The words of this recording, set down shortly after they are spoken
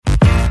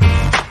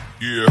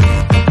Yeah.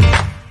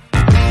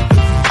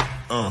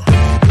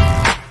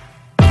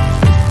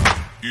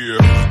 Yeah.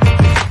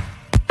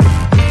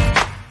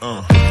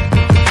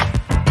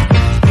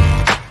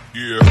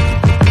 Yeah.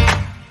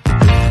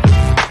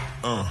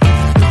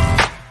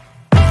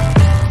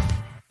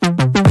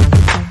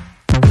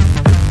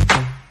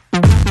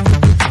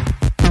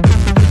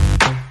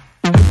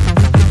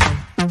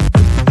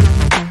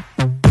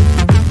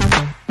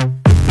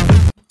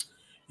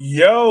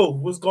 Yo,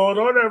 what's going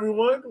on,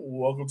 everyone?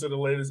 Welcome to the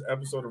latest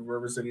episode of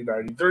River City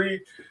 93.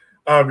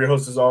 I'm your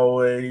host, as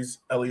always,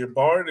 Elliot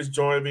Barn. Is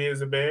joining me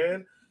as a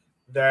man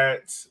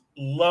that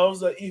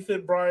loves a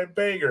Ethan Bryant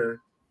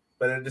banger,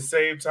 but at the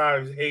same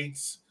time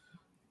hates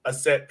a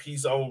set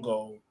piece own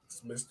goal. It's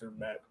Mr.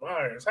 Matt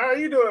Myers. How are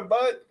you doing,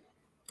 bud?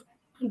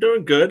 I'm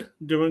doing good.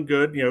 Look,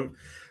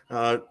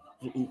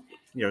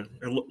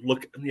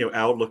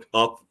 out, look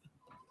up.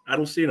 I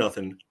don't see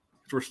nothing.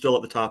 We're still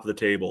at the top of the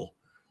table.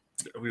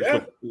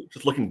 We're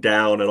just looking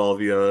down at all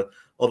the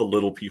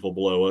little people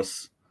below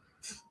us.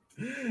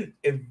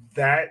 And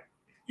that,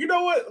 you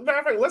know what? Matter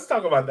of fact, let's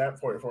talk about that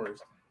point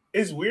first.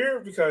 It's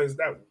weird because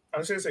I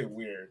shouldn't say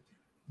weird,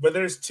 but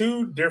there's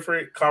two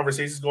different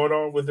conversations going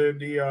on within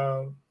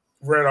the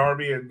Red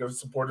Army and the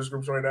supporters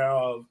groups right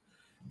now.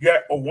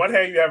 On one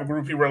hand, you have a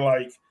group of people who are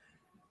like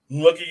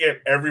looking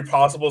at every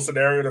possible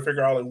scenario to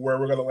figure out like where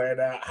we're going to land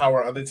at, how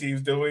are other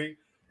teams doing,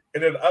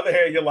 and then the other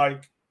hand, you're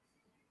like,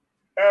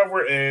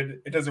 we're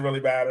in. It doesn't really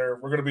matter.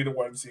 We're going to be the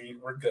 1 seed.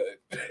 We're good.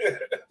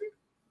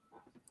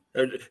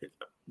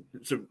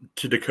 So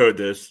to decode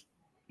this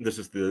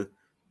is the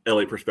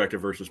LA perspective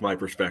versus my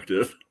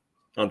perspective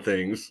on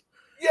things.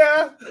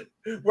 Yeah,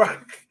 right.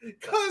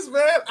 Because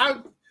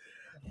man,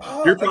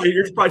 you're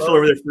probably still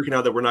over there freaking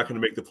out that we're not going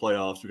to make the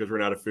playoffs because we're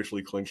not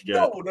officially clinched yet.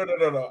 No.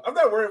 I'm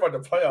not worried about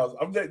the playoffs.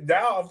 I'm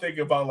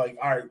thinking about like,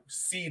 all right,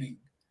 seeding.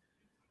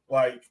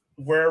 Like,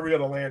 where are we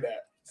going to land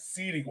at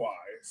seeding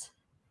wise?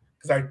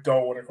 Because I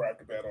don't want to crack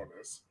the bed on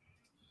this.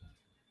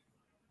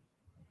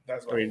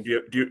 That's what do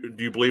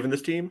you believe in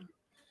this team?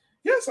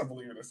 Yes, I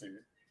believe in this team.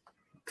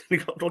 You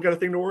don't got a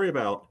thing to worry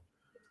about.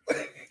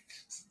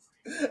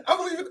 I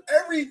believe in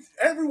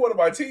every one of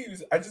my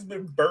teams. I just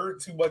been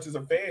burned too much as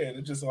a fan.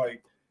 It's just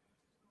like,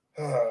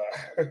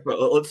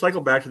 Well, let's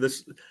cycle back to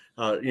this,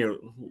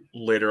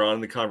 later on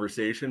in the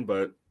conversation.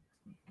 But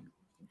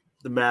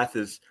the math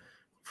is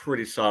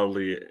pretty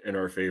solidly in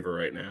our favor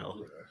right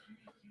now.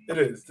 It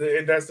is,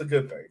 and that's the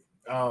good thing.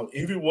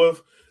 Even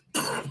with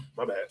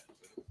my bad,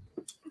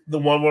 the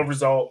 1-1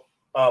 result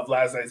of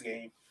last night's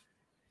game,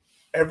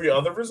 every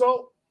other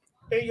result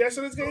in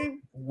yesterday's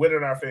game went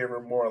in our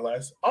favor more or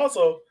less.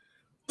 Also,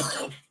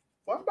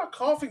 why am I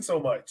coughing so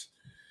much?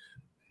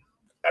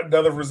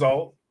 Another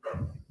result.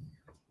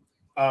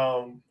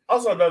 Also,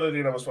 another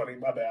thing that was funny.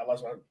 My bad, I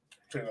lost my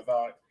train of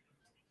thought.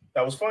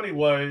 That was funny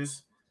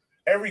was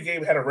every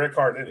game had a red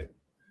card in it,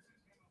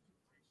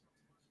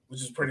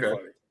 which is pretty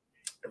funny.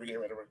 Every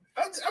game had a red.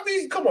 I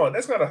mean, come on,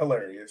 that's not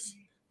hilarious.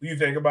 Do you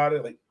think about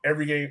it? Like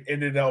every game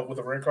ended up with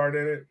a red card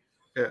in it.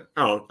 Yeah,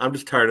 I'm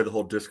just tired of the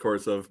whole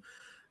discourse of,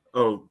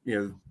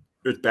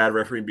 there's bad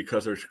refereeing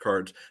because there's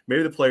cards.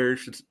 Maybe the players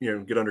should,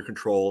 get under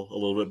control a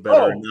little bit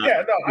better. I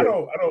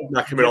don't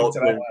not commit all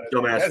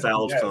dumbass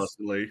fouls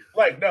constantly.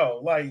 Like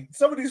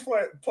some of these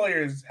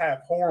players have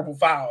horrible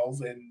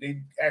fouls and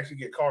they actually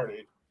get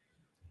carded.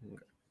 Okay.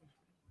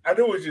 I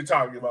know what you're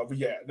talking about, but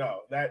the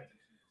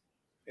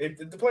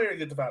player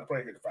gets the foul, the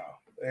player gets the foul.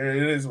 And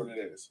it is what it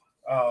is.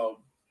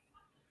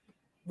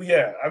 But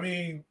yeah, I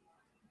mean,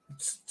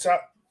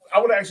 I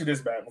want to ask you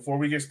this, Matt, before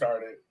we get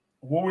started.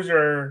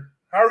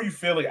 How are you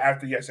feeling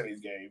after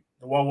yesterday's game?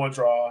 The 1-1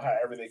 draw, how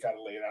everything kind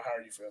of laid out. How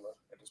are you feeling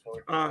at this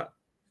point?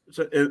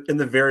 So in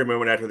the very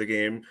moment after the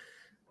game,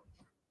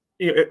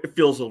 it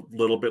feels a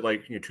little bit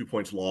like 2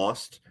 points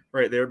lost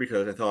right there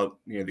because I thought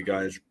the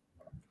guys,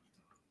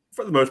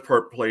 for the most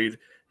part, played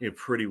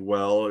pretty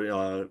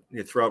well.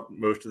 Throughout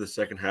most of the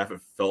second half,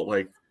 it felt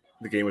like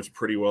the game was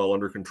pretty well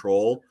under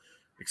control,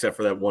 except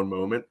for that one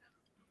moment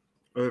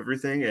of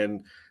everything.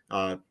 And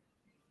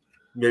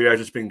maybe I've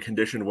just been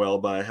conditioned well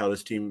by how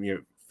this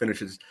team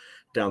finishes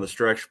down the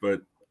stretch,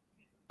 but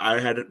I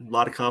had a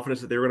lot of confidence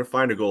that they were going to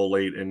find a goal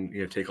late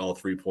and take all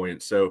 3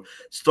 points. So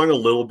stung a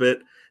little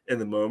bit in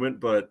the moment,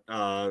 but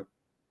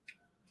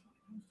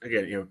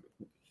again,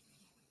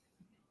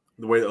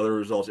 the way the other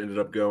results ended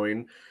up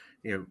going,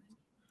 the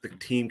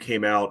team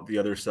came out the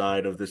other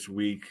side of this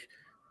week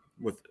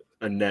with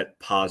a net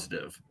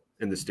positive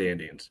in the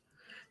standings,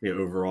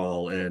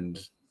 overall. And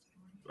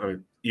I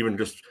mean, even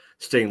just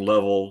staying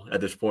level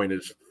at this point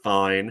is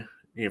fine,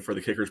 for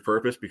the kicker's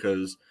purpose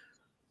because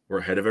we're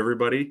ahead of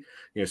everybody.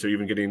 So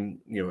even getting,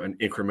 an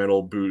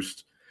incremental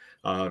boost,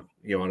 on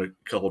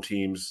a couple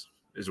teams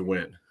is a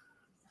win.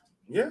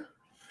 Yeah.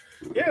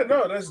 Yeah,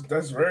 no,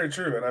 that's very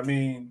true. And I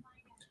mean,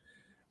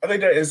 I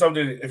think that is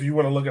something, if you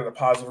want to look at the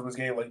positive of this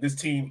game, like this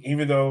team,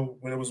 even though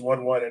when it was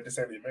 1-1 at the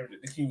 70th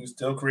minute, the team was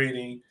still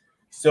creating,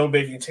 still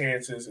making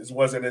chances. It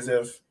wasn't as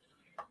if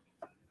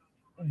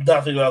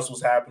nothing else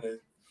was happening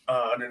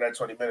under that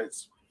 20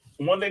 minutes.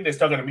 one thing that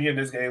stuck out to me in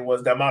this game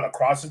was the amount of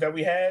crosses that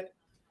we had,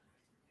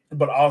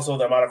 but also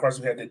the amount of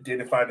crosses we had that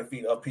didn't find the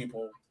feet of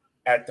people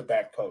at the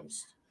back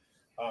post.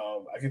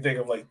 I can think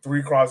of like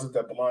 3 crosses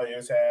that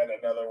Bolaños had,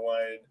 another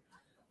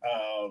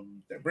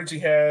one that Richie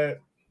had,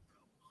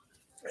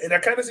 and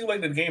that kind of seemed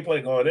like the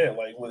gameplay going in,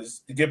 like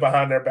was to get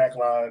behind their back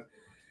line,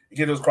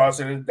 get those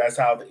crosses. That's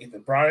how the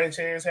Ethan Bryan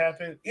chance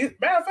happened.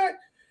 Matter of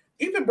fact,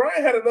 Ethan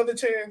Bryan had another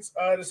chance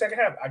in the second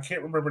half. I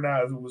can't remember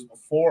now if it was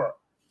before.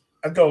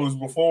 I know it was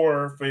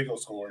before Fago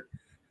scored,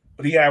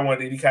 but he had one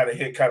that he kind of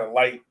hit kind of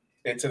light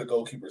into the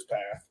goalkeeper's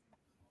path.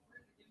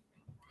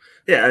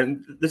 Yeah,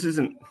 and this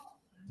isn't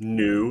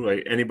new.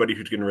 Like anybody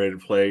who's getting ready to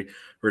play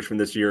Richmond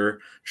this year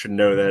should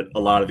know that a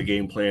lot of the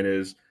game plan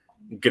is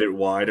get it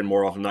wide and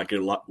more often not get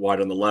it wide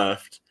on the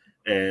left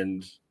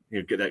and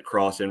get that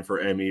cross in for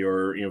Emmy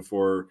or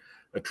for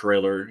a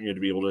trailer to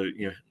be able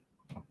to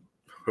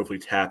hopefully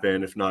tap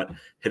in, if not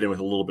hit in with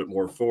a little bit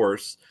more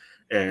force.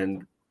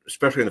 And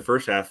especially in the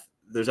first half,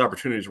 those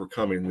opportunities were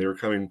coming. They were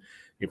coming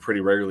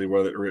pretty regularly,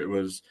 whether it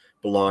was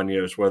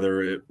Bolaños,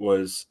 whether it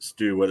was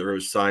Stu, whether it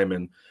was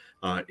Simon.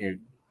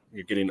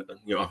 You're getting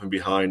up and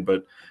behind,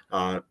 but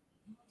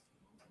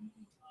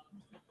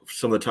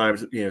some of the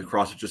times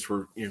crosses just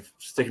were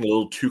sticking a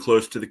little too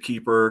close to the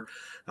keeper.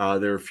 There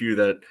were a few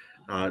that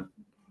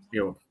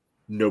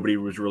nobody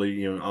was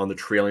really on the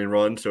trailing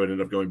run, so it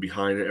ended up going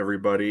behind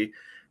everybody.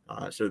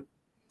 So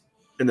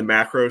in the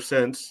macro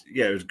sense,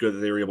 yeah, it was good that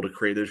they were able to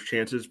create those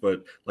chances,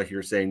 but like you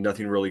were saying,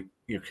 nothing really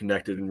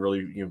connected and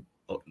really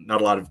not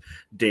a lot of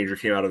danger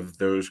came out of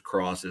those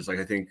crosses. Like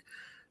I think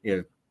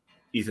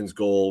Ethan's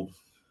goal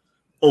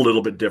a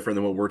little bit different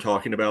than what we're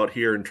talking about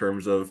here in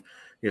terms of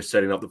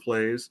setting up the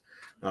plays,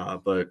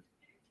 but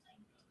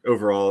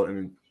overall, I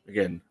mean,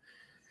 again,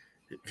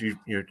 if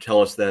you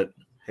tell us that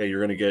hey,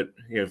 you're going to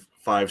get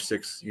 5,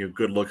 6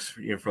 good looks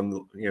from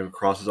the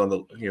crosses on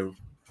the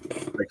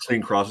like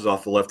clean crosses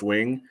off the left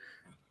wing,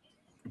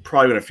 you're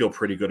probably going to feel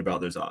pretty good about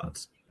those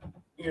odds.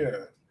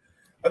 Yeah,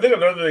 I think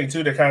another thing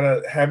too that kind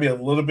of had me a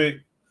little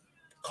bit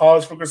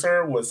cause for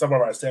concern was some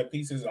of our set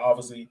pieces.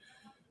 Obviously,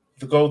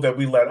 the goal that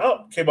we let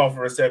up came off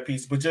of a set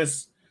piece, but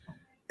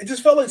it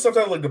just felt like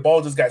sometimes like the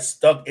ball just got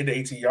stuck in the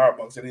 18-yard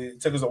box, and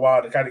it took us a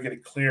while to kind of get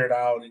it cleared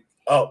out and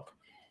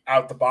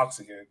out the box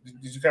again.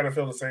 Did you kind of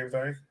feel the same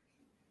thing?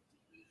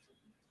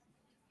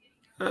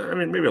 I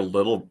mean, maybe a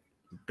little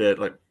bit.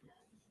 Like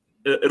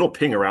it'll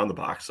ping around the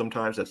box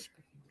sometimes.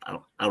 I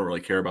don't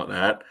really care about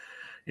that.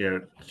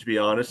 To be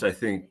honest, I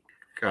think,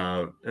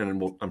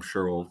 and I'm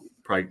sure we'll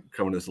probably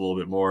come into this a little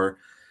bit more.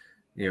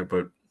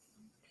 But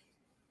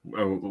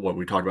what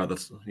we talked about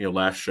this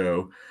last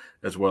show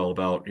as well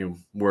about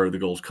where the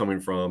goals coming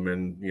from,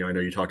 and I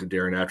know you talked to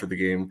Darren after the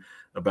game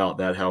about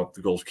that, how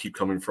the goals keep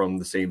coming from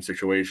the same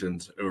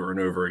situations over and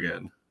over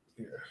again.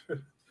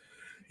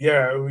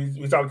 Yeah,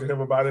 we talked to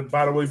him about it.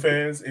 By the way,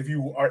 fans, if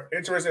you are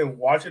interested in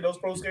watching those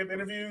post-game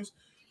interviews,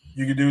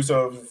 you can do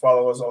so if you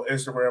follow us on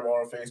Instagram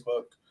or on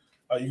Facebook.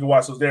 You can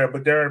watch those there.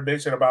 But Darren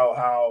mentioned about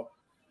how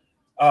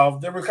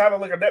there was kind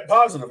of like a net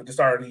positive at the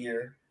start of the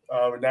year.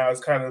 And now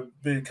it's kind of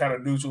been kind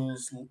of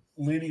neutrals,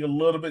 leaning a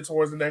little bit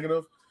towards the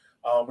negative.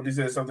 But he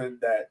said something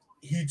that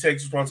he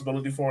takes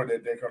responsibility for and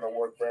that they're going to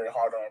work very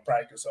hard on in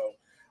practice. So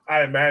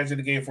I imagine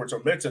the game for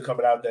Tormenta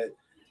coming out that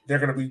they're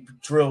going to be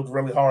drilled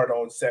really hard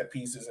on set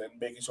pieces and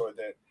making sure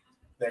that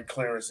that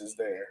clearance is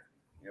there,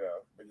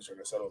 making sure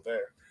they're settled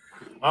there.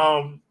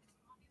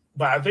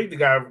 But I think the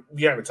guy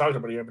we haven't talked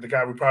about yet, but the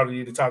guy we probably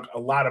need to talk a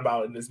lot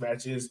about in this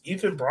match is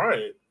Ethan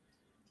Bryan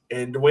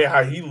and the way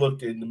how he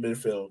looked in the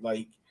midfield.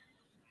 Like,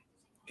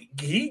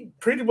 he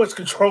pretty much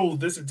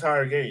controlled this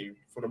entire game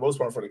for the most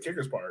part, for the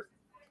kicker's part.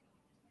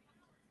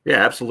 Yeah,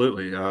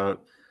 absolutely.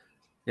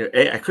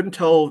 I couldn't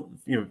tell,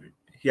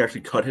 he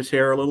actually cut his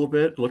hair a little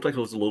bit. It looked like it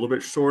was a little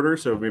bit shorter,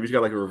 so maybe he's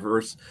got like a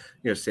reverse,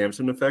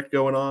 Samson effect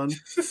going on.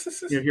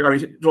 Here, I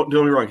mean, don't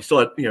get me wrong, he still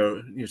had,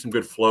 some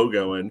good flow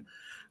going,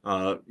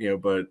 but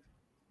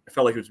I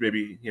felt like it was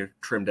maybe,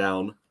 trimmed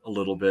down a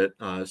little bit.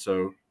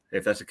 So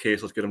if that's the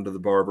case, let's get him to the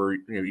barber,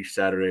 each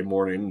Saturday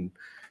morning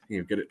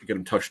and, get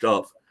him touched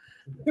up.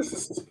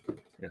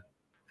 Yeah.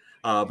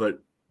 But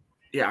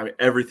yeah, I mean,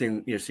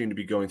 everything seemed to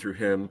be going through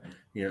him,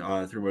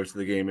 through most of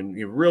the game, and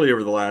really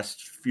over the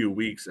last few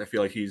weeks, I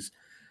feel like he's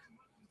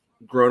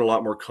grown a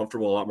lot more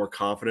comfortable, a lot more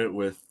confident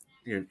with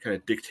kind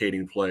of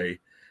dictating play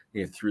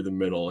through the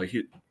middle. Like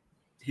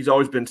he's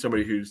always been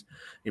somebody who's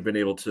been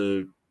able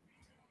to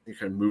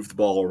kind of move the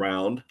ball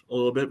around a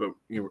little bit, but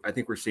I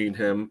think we're seeing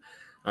him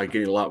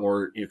getting a lot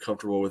more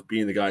comfortable with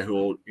being the guy who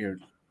will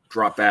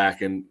drop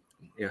back and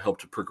help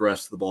to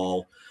progress the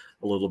ball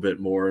a little bit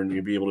more, and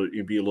you'll be able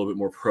to be a little bit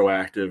more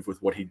proactive with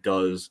what he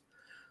does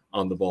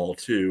on the ball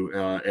too,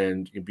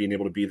 and being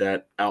able to be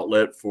that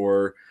outlet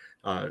for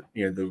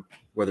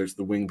whether it's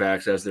the wing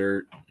backs as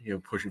they're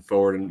pushing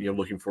forward and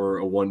looking for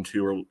a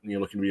 1-2 or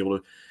looking to be able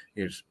to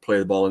just play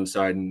the ball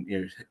inside,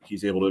 and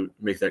he's able to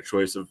make that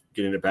choice of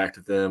getting it back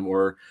to them,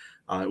 or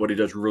what he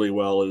does really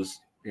well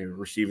is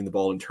receiving the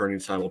ball and turning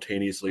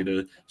simultaneously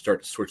to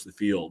start to switch the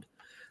field.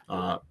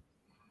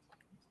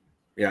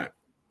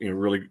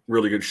 really,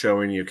 really good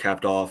showing,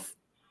 capped off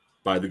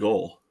by the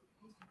goal.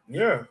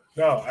 Yeah,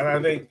 no, and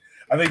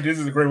I think this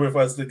is a great way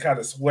for us to kind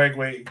of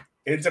segue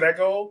into that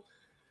goal.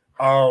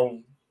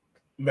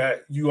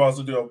 Matt, you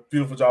also do a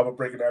beautiful job of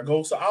breaking down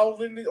goals, so I'll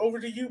lend it over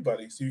to you,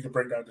 buddy, so you can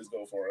break down this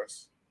goal for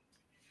us.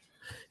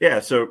 Yeah,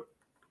 so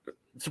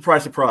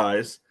surprise,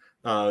 surprise,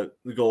 the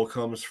goal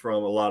comes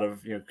from a lot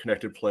of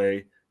connected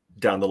play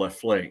down the left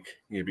flank,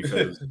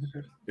 because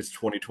it's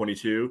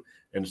 2022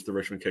 and it's the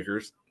Richmond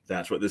Kickers.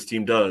 That's what this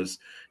team does,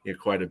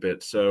 quite a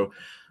bit. So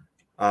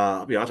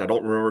I'll be honest, I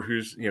don't remember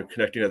who's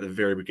connecting at the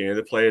very beginning of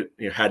the play.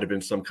 It had to have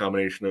been some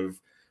combination of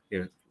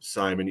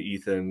Simon,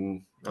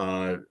 Ethan,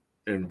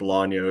 and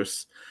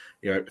Bolaños,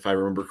 if I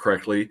remember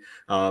correctly.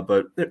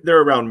 But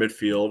they're around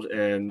midfield,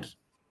 and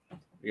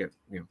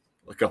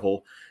a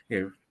couple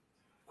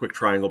quick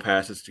triangle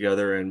passes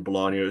together, and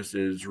Bolaños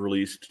is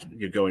released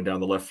going down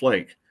the left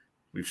flank.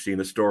 We've seen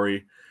the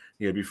story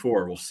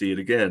before. We'll see it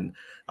again.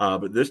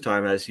 But this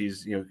time, as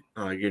he's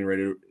getting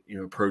ready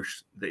to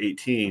approach the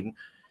 18,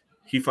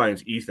 he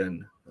finds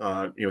Ethan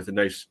with a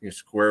nice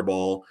square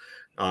ball.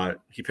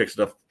 He picks it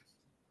up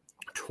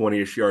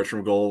 20-ish yards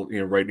from goal,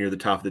 right near the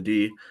top of the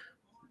D.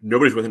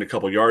 Nobody's within a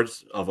couple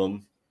yards of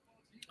him.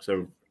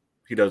 So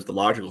he does the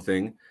logical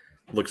thing,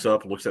 looks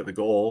up, looks at the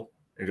goal,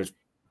 and just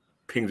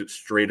pings it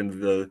straight into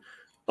the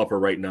upper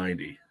right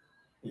 90.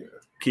 Yeah.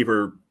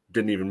 Keeper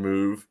didn't even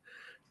move,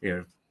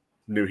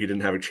 knew he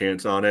didn't have a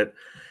chance on it.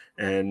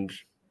 And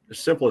as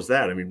simple as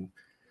that. I mean,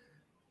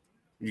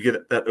 you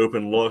get that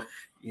open look,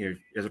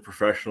 as a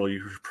professional,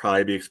 you should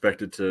probably be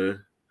expected to,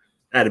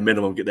 at a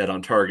minimum, get that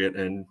on target,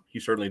 and he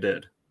certainly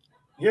did.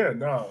 Yeah,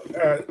 no.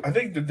 I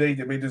think the thing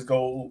that made this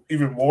goal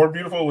even more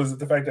beautiful was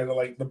the fact that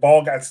the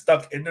ball got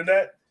stuck in the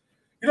net.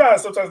 You know how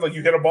sometimes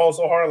you hit a ball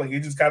so hard, it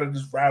just kind of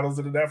just rattles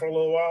in the net for a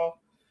little while.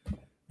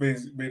 Made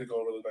it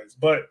go really nice.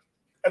 But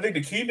I think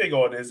the key thing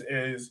on this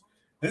is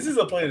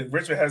a play that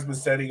Richmond has been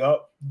setting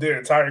up their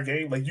entire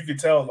game. You could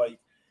tell,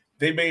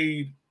 they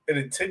made an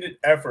intended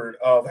effort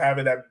of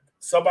having that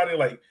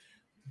somebody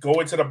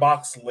go into the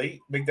box late,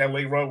 make that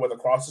late run where the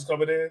cross is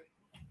coming in.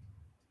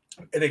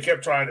 And they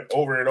kept trying it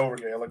over and over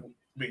again. Like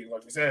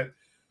we said,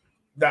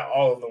 not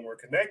all of them were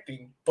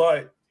connecting,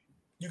 but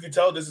you could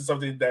tell this is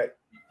something that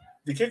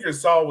the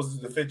Kickers saw was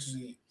the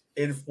deficiency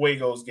in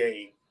Fuego's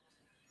game,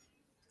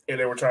 and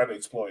they were trying to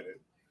exploit it.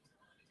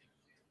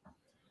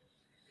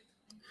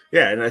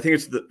 Yeah, and I think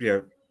it's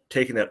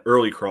taking that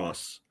early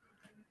cross,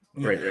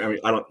 right? I mean,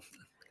 I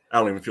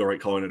don't even feel right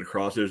calling it a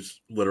cross. It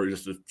was literally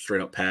just a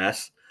straight up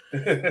pass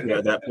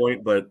at that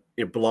point. But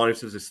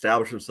Bolaños has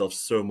established himself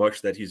so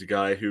much that he's a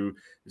guy who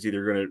is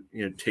either going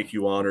to take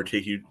you on or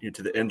take you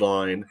to the end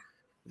line,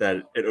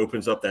 that it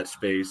opens up that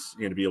space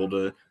to be able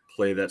to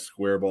play that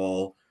square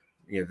ball.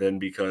 Then,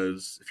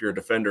 because if you're a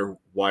defender,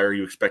 why are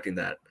you expecting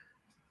that?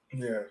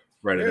 Yeah,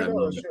 right at that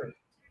moment.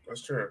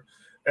 That's true.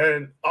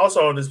 And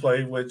also on this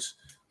play, which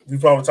we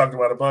probably talked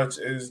about a bunch,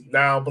 is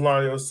now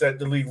Bolaños set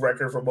the league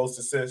record for most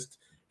assists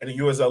in the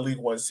USL League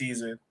One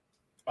season.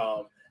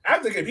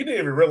 After the game, he didn't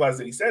even realize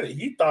that he said it.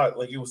 He thought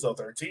it was still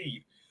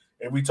 13,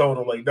 and we told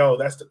him no,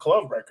 that's the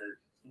club record.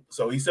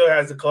 So he still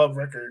has the club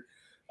record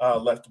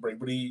left to break,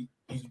 but he's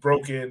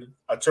broken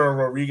Arturo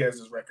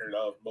Rodriguez's record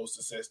of most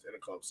assists in a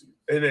club season,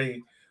 in a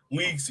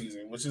league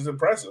season, which is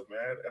impressive,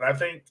 man. And I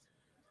think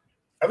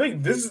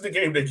this is the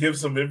game that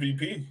gives him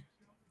MVP.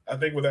 I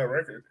think with that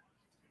record,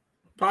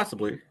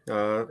 possibly.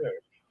 Honestly,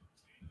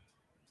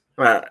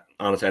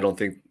 I don't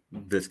think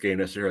this game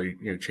necessarily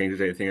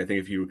changes anything. I think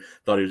if you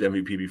thought he was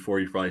MVP before,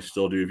 you probably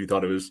still do. If you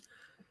thought it was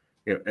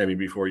MVP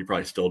before, you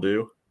probably still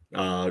do.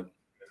 I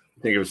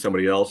think it was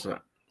somebody else. I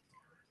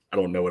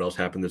don't know what else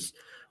happened. This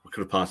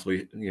could have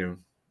possibly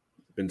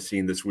been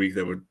seen this week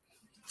that would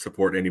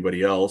support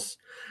anybody else,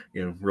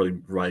 really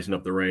rising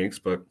up the ranks.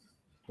 But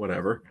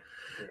whatever.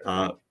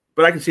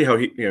 But I can see how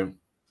he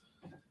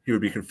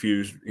would be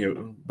confused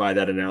by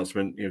that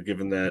announcement.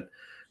 Given that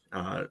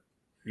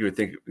you would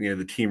think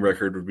the team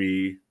record would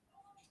be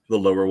the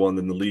lower one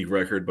than the league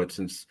record, but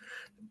since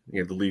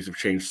the leagues have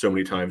changed so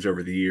many times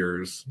over the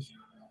years,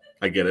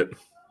 I get it.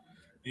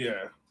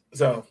 Yeah,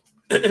 so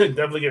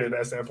definitely get it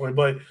that standpoint.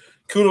 But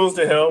kudos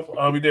to him.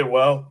 He did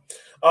well.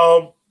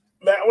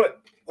 Matt,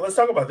 let's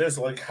talk about this,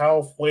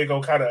 how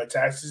Fuego kind of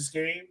attacks this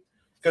game,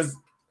 because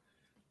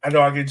I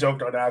know I get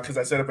joked on now because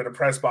I set up in the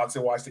press box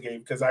and watch the game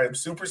because I am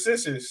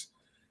superstitious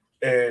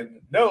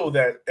and know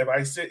that if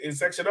I sit in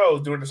Section O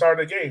during the start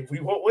of the game, we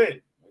won't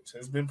win, which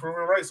has been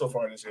proven right so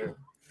far this year.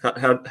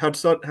 How'd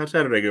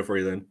Saturday go for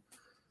you then?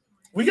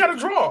 We got a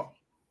draw.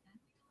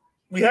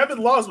 We haven't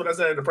lost when I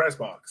said in the press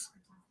box.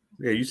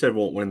 Yeah, you said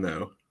won't win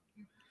though.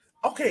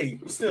 Okay,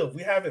 still,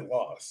 we haven't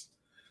lost.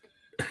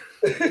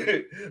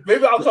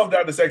 Maybe I'll come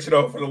down to Section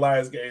O for the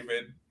Lions game,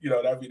 and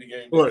that'd be the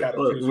game. Look,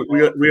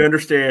 we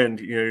understand.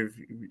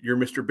 You're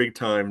Mr. Big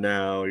Time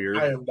now.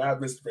 I am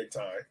not Mr. Big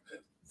Time.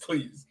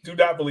 Please do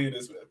not believe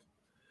this myth.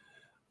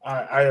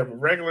 I am a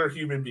regular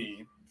human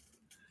being.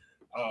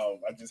 I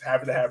just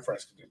happen to have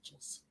fresh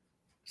credentials.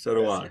 So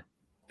do I.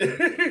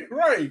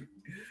 Right.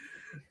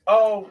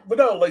 Oh, but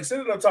no, like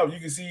sitting on top, you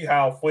can see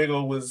how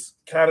Fuego was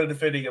kind of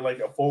defending in like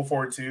a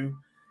 4-4-2,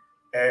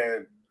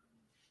 and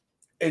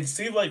it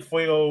seemed like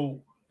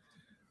Fuego.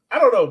 I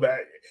don't know, man.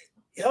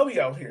 Help me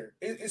out here.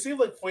 It seemed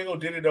like Fuego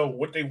didn't know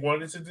what they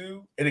wanted to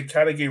do, and it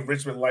kind of gave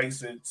Richmond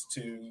license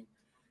to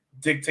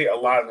dictate a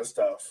lot of the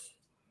stuff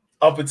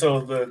up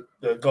until the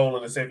goal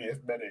in the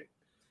 70th minute.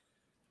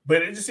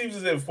 But it just seems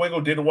as if Fuego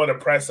didn't want to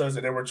press us,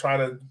 and they were trying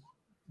to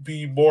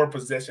be more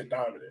possession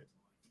dominant.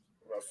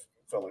 I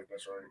felt like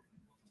that's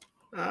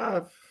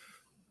right.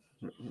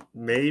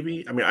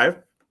 Maybe. I mean, I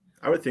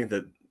would think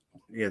that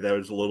that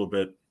was a little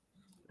bit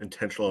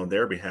intentional on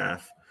their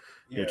behalf,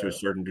 to a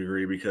certain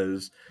degree,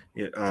 because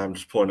I'm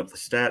just pulling up the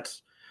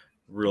stats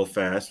real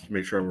fast to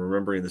make sure I'm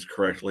remembering this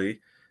correctly.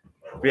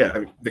 But yeah, I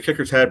mean, the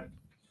Kickers had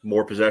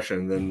more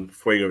possession than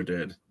Fuego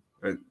did.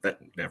 That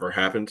never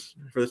happens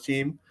for this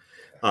team,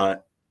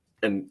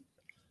 and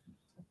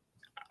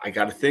I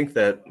got to think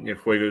that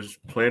Fuego's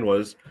plan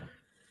was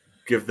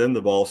give them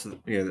the ball, so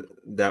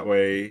that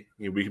way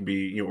we can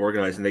be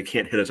organized and they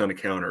can't hit us on a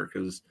counter,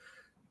 because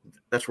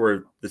that's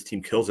where this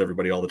team kills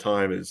everybody all the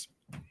time, is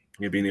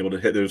being able to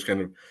hit those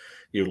kind of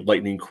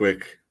lightning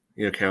quick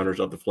counters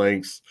up the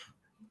flanks,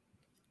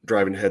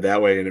 driving ahead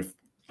that way. And if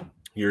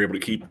you're able to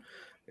keep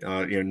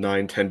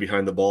 9-10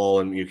 behind the ball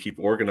and you keep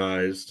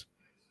organized,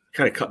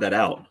 kind of cut that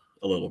out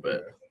a little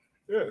bit.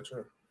 Yeah,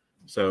 true.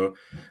 So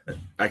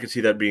I could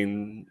see that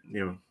being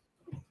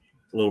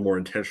a little more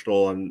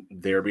intentional on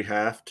their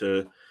behalf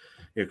to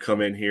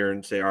come in here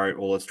and say, all right,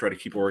 well, let's try to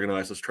keep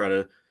organized. Let's try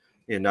to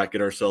not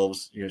get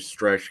ourselves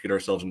stretched, get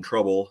ourselves in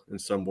trouble in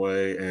some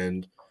way,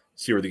 and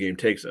see where the game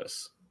takes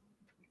us.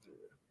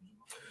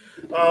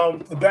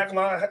 The back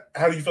line,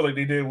 how do you feel like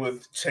they did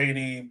with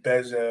Cheney,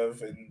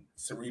 Bezev, and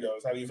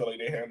Cerritos? How do you feel like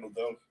they handled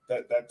them,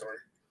 that three?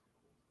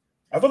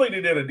 I feel like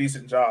they did a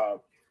decent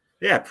job.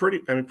 Yeah,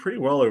 pretty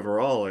well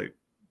overall. Like,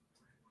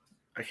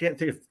 I can't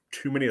think of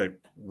too many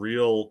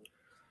real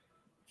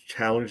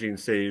challenging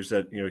saves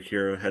that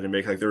Kira had to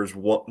make. Like, there was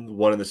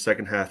one in the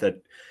second half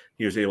that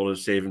he was able to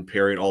save and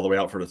parry it all the way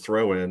out for the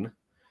throw in.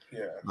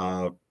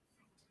 Yeah.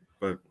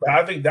 But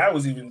I think that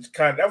was even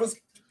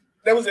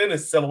that was in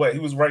his silhouette. He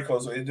was right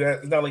close.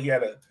 It's not like he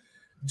had to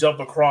jump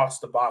across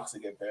the box to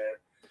get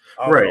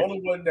there. Right. The only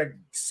one that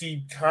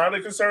seemed kind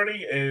of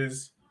concerning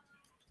is,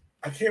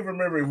 I can't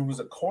remember if it was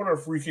a corner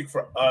free kick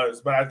for us,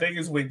 but I think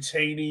it's when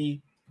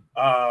Cheney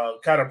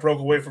kind of broke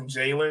away from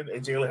Jalen,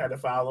 and Jalen had to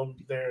foul him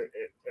there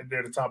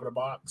near the top of the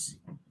box.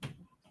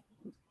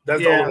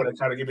 That's the only one that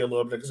kind of gave me a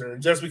little bit of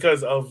concern, just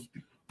because of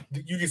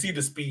you can see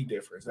the speed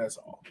difference. That's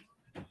all.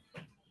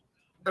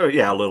 Oh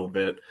yeah, a little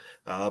bit,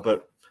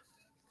 but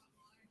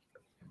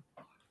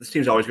this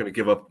team's always going to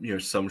give up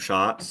some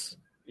shots.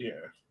 Yeah,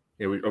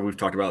 we've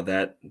talked about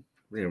that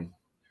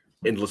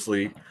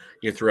endlessly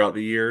throughout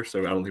the year,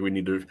 so I don't think we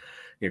need to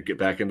get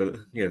back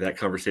into that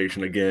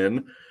conversation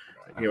again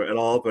at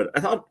all. But I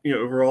thought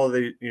overall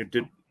they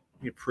did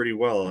pretty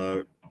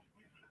well.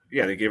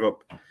 They gave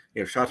up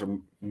shots.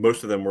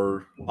 Most of them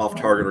were off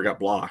target or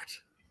got blocked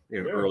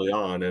early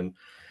on, and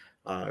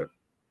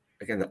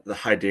again the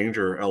high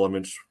danger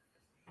elements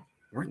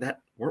weren't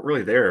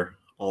really there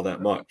all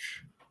that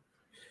much.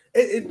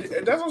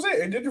 That's what I'm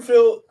saying. It didn't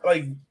feel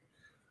like,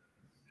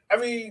 I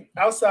mean,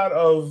 outside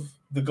of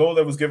the goal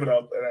that was given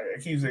up, and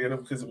I keep saying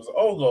it because it was an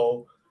own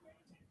goal,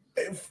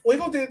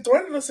 Fuego didn't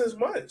threaten us as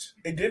much.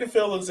 It didn't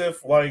feel as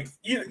if, like,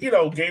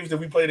 games that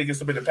we played against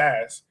them in the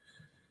past,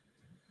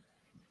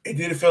 it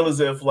didn't feel as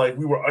if, like,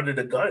 we were under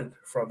the gun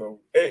from them.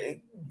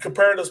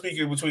 Comparatively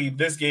speaking, between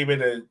this game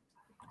and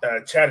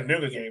the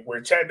Chattanooga game, where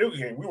Chattanooga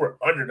game, we were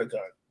under the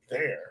gun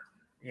there.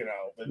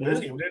 But this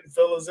game didn't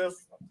feel as if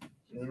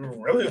we were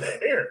really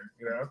there.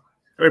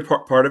 I mean,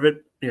 part of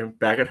it,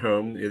 back at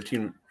home, the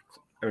team.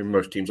 I mean,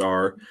 most teams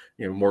are,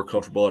 more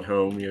comfortable at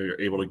home. You're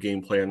able to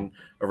game plan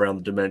around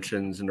the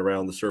dimensions and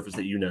around the surface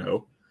that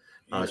So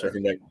I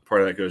think that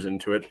part of that goes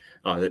into it.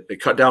 They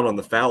cut down on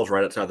the fouls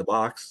right outside the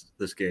box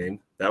this game.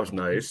 That was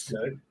nice.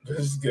 This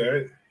is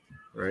good.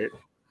 Right?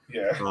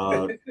 Yeah.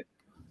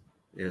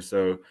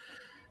 So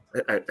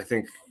I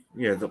think,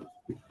 the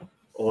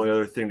only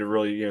other thing to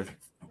really,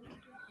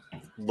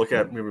 look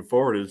at moving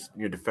forward is,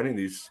 defending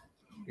these,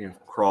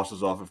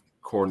 crosses off of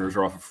corners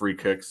or off of free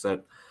kicks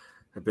that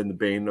have been the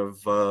bane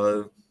of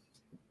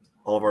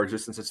all of our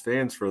existence as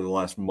fans for the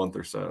last month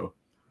or so.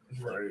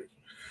 Right.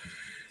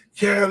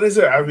 Yeah,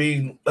 listen, I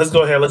mean, let's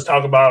go ahead. Let's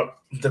talk about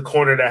the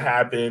corner that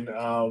happened.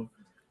 I'm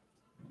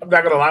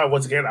not going to lie.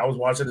 Once again, I was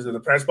watching this in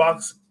the press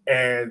box,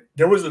 and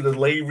there was a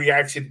delayed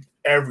reaction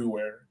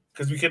everywhere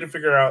because we couldn't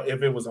figure out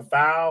if it was a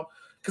foul.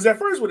 Because at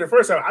first, when it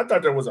first happened, I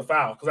thought there was a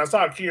foul because I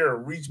saw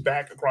Kira reach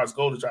back across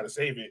goal to try to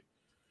save it.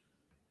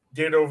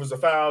 Didn't know it was a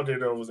foul, didn't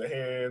know it was a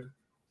hand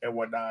and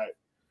whatnot.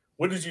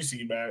 What did you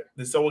see, Matt?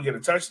 Did someone get a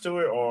touch to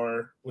it,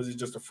 or was it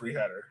just a free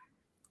header?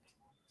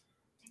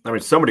 I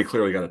mean, somebody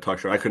clearly got a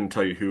touch. I couldn't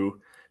tell you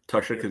who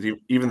touched it because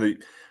even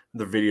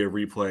the video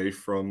replay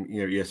from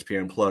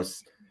ESPN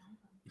Plus,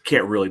 you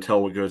can't really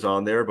tell what goes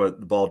on there. But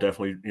the ball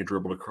definitely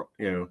dribbled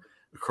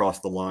across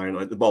the line.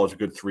 Like the ball was a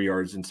good 3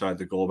 yards inside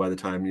the goal by the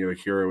time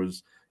Akira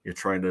was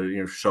trying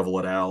to shovel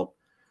it out.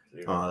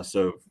 Yeah.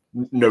 So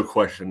no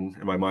question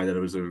in my mind that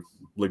it was a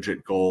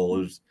legit goal.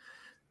 It was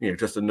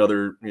just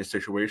another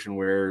situation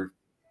where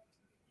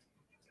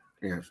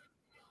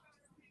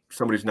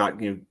somebody's not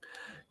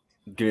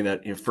getting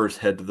that first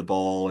head to the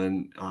ball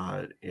and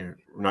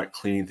not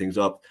cleaning things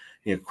up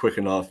quick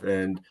enough.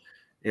 And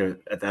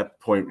at that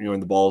point when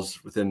the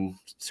ball's within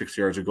 6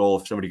 yards of goal,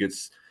 if somebody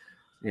gets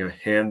not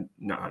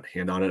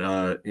hand on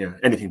it,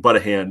 anything but a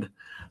hand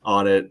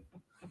on it,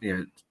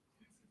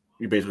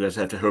 you basically just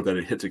have to hope that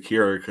it hits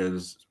Akira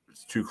because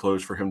it's too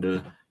close for him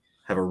to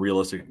have a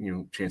realistic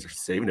chance of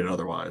saving it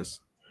otherwise.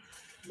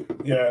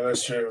 Yeah,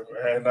 that's true.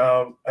 And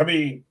I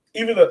mean,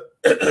 even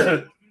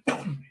the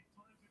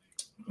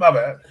my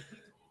bad.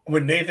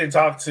 When Nathan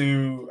talked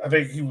to, I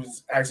think he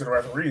was asking the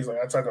referees, like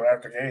I talked to him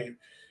after game,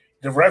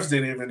 the refs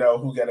didn't even know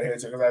who got a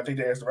hit because I think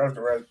they asked the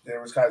refs, they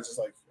was kind of just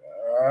like,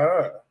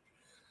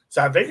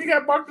 So I think he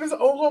got marked as an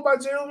own goal by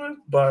Jalen,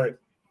 but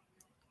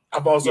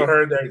I've also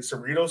heard that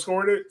Cerrito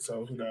scored it,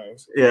 so who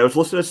knows? Yeah, it was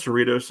listed as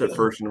Cerritos at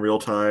first in real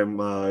time.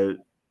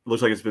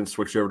 Looks like it's been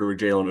switched over to a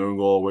Jalen own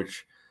goal,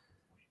 which,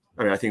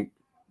 I mean, I think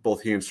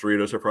both he and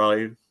Cerritos are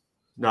probably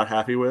not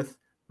happy with.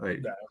 No.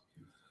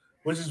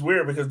 Which is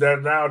weird because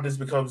now this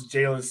becomes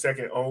Jalen's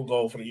second own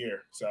goal for the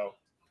year. So,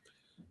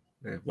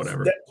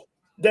 whatever.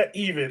 That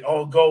even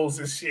on goals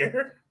this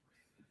year.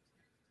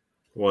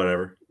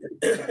 Whatever.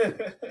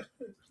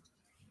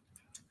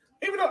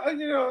 Even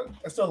though,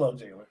 I still love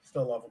Jalen.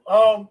 Still love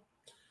him.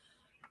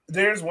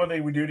 There's one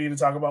thing we do need to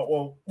talk about.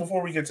 Well,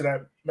 before we get to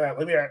that, Matt,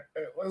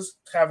 let's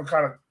have a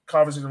kind of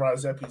conversation around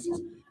set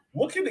pieces.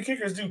 What can the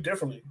kickers do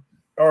differently?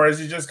 Or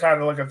is it just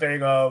kind of like a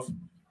thing of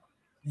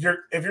if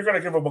you're going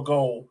to give them a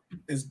goal,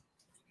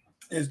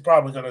 is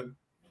probably going to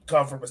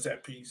come from a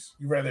set piece.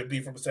 You'd rather it be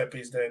from a set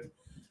piece than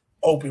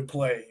open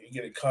play and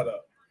get it cut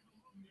up.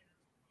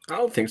 I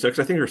don't think so,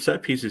 because I think your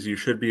set pieces you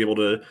should be able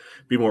to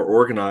be more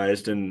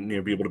organized and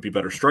be able to be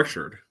better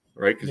structured,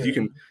 right? Because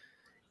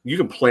you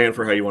can plan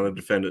for how you want to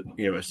defend it,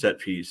 a set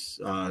piece.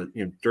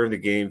 During the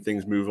game,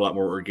 things move a lot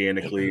more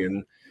organically,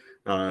 and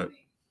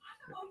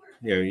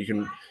you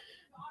can.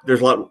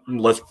 There's a lot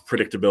less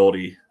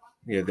predictability,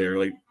 there.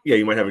 Like,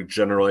 you might have a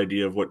general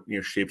idea of what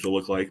shapes will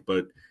look like,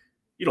 but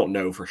you don't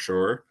know for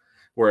sure.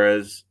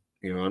 Whereas,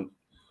 on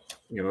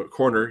a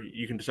corner,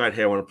 you can decide,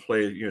 hey, I want to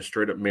play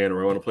straight up man,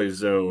 or I want to play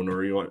zone,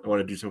 or I want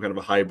to do some kind of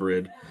a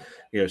hybrid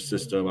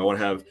system. I want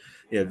to have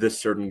this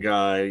certain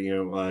guy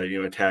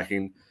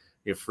attacking,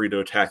 free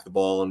to attack the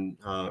ball, and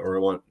or I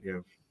want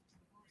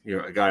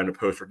a guy on the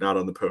post or not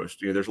on the post.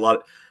 There's a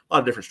lot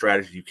of different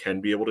strategies you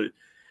can be able to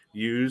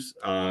use.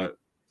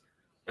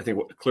 I think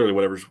clearly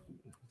whatever's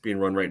being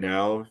run right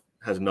now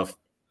has enough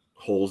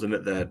holes in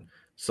it that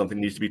something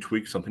needs to be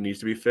tweaked, something needs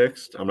to be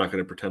fixed. I'm not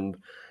going to pretend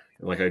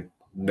like I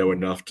know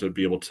enough to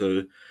be able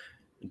to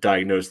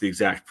diagnose the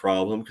exact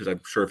problem, because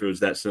I'm sure if it was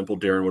that simple,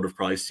 Darren would have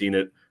probably seen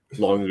it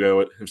long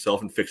ago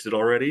himself and fixed it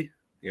already.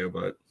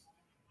 But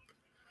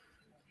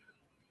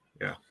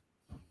yeah.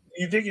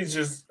 You think it's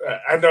just?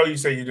 I know you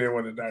say you didn't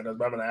want to diagnose,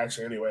 but I'm going to ask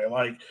you anyway.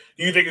 Like,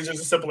 do you think it's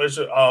just a simple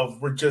issue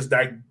of we're just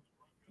not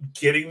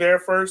getting there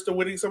first to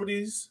winning some of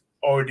these,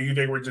 or do you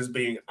think we're just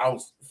being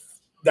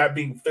not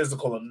being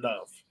physical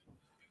enough?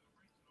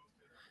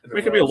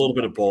 It could be a little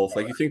bit of both.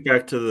 Like, you think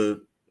back to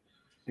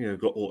the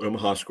goal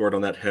Omaha scored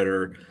on that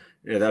header.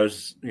 That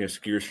was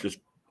Skiers just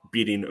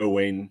beating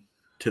Owain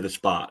to the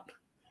spot.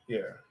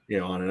 Yeah.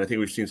 On it. I think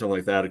we've seen something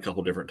like that a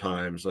couple different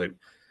times. Like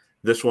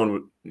this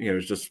one,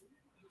 is just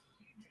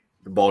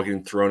the ball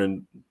getting thrown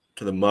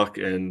into the muck,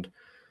 and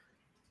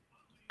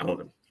I don't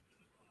know.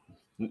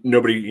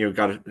 Nobody,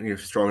 got a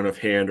strong enough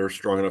hand or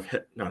strong enough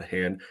not a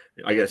hand,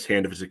 I guess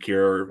hand if it's a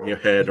cure, or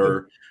head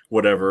or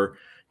whatever,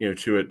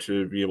 to it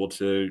to be able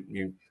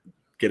to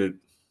get it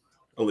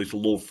at least a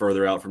little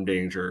further out from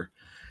danger,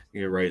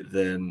 right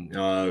then.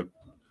 Kind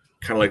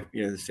of like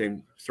the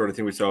same sort of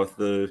thing we saw with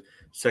the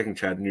second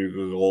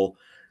Chattanooga goal,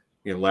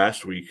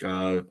 last week.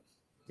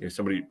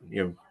 Somebody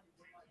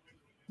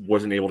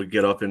wasn't able to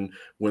get up and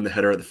win the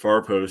header at the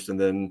far post, and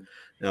then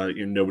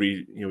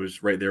nobody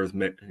was right there with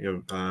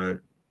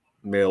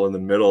Mail in the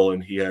middle,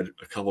 and he had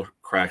a couple of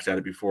cracks at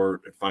it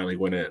before it finally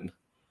went in.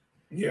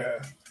 Yeah.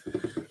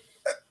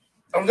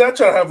 I'm not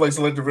trying to have like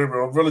selective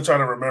memory. I'm really trying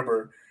to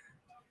remember.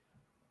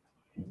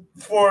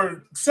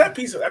 For set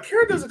pieces,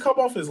 Akira doesn't come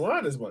off his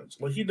line as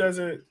much. Like, he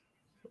doesn't.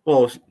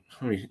 Well,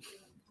 I mean,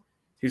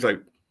 he's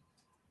like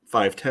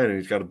 5'10", and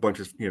he's got a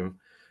bunch of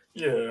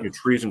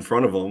trees in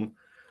front of him.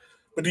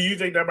 But do you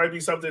think that might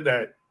be something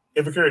that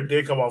if Akira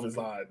did come off his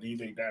line, do you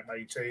think that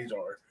might change,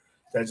 or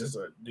that's just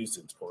a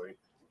nuisance point?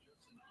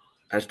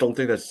 I just don't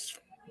think that's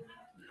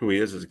who he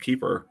is as a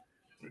keeper,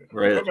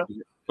 right? Okay.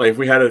 Like if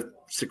we had a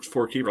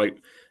 6'4" keeper,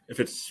 like if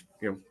it's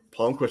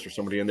Palmquist or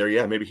somebody in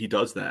there, maybe he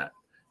does that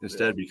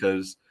instead,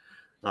 because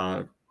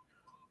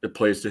it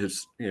plays to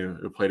his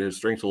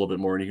strengths a little bit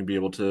more, and you can be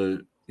able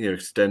to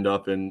extend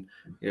up and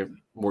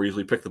more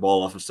easily pick the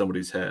ball off of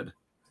somebody's head.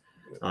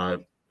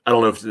 I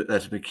don't know if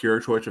that's a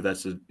Akira choice, if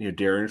that's a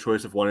daring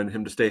choice of wanting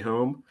him to stay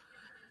home.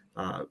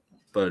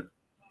 But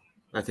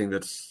I think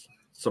that's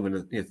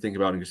something to think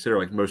about and consider.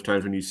 Like most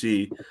times when you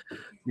see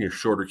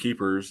shorter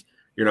keepers,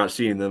 you're not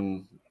seeing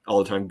them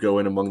all the time go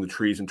in among the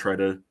trees and try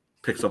to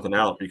pick something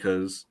out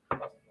because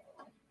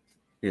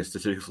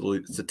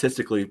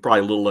statistically probably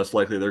a little less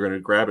likely they're going to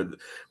grab it.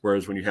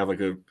 Whereas when you have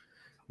like a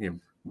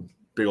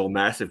big old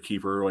massive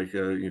keeper like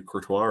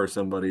Courtois or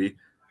somebody,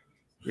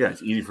 yeah,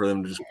 it's easy for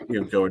them to just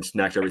go and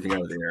snatch everything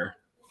out of the air.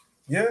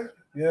 Yeah,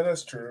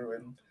 that's true,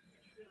 and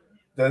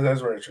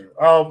that's very true.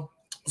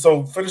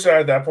 So finishing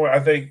at that point, I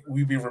think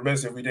we'd be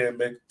remiss if we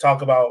didn't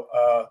talk about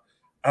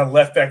our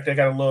left back that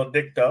got a little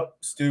nicked up,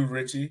 Stu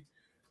Ritchie.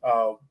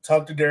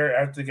 Talked to Derek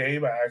after the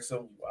game. I asked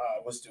him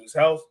what's Stu's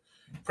health.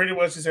 Pretty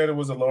much he said it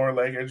was a lower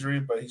leg injury,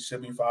 but he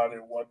should be fine in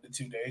 1 to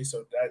 2 days.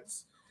 So that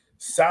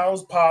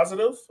sounds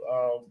positive.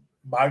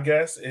 My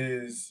guess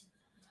is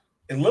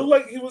it looked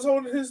like he was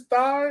holding his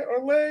thigh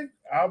or leg.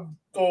 I'm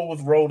going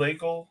with rolled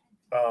ankle.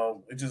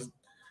 It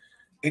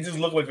just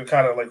looked like a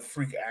kind of like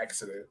freak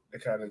accident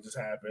that kind of just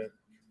happened.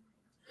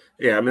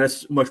 Yeah, I mean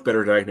that's much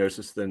better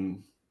diagnosis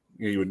than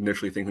you would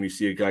initially think when you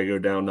see a guy go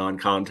down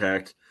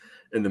non-contact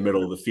in the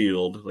middle of the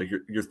field. Like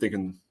you're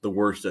thinking the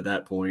worst at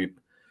that point.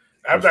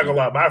 I'm not gonna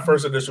lie, my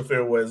first initial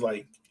fear was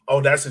like, oh,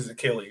 that's his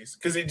Achilles,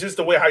 because it just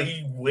the way how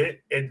he went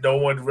and no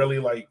one really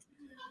like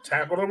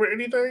tackled him or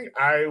anything.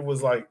 I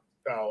was like,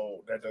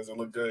 oh, that doesn't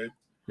look good.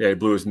 Yeah, he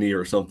blew his knee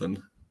or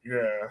something.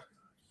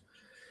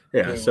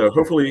 Yeah. So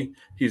hopefully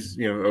he's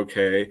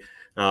okay.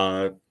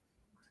 I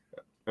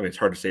mean, it's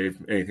hard to say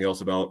anything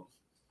else about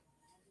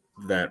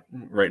that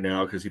right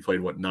now because he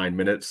played 9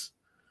 minutes.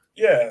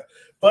 Yeah,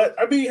 but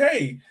I mean,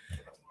 hey,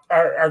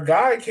 our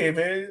guy came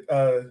in.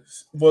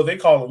 Well, they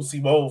call him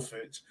Simone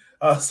Finch.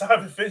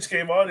 Simon Finch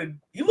came on and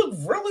he looked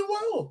really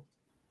well.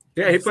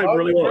 Yeah, he played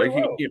really well.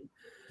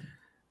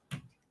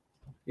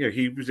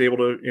 He was able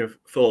to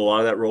fill a lot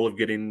of that role of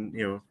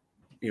getting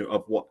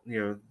up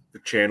the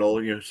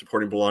channel,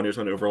 supporting Bolaños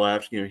on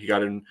overlaps. He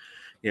got in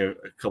a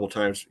couple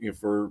times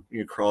for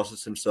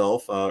crosses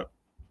himself. I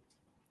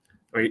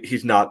mean,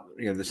 he's not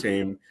the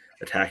same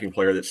attacking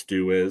player that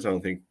Stu is. I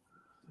don't think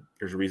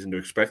there's a reason to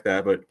expect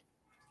that, but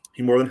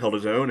he more than held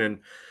his own. And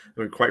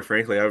I mean, quite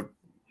frankly,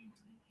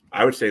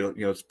 I would say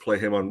let's play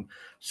him on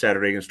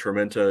Saturday against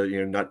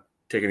Tormenta. Not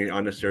take any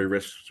unnecessary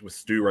risks with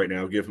Stu right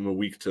now. Give him a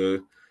week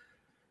to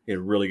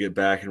really get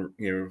back and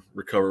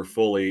recover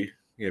fully.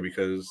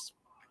 Because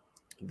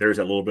there's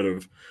that little bit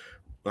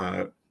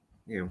of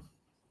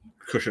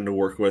cushion to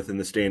work with in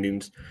the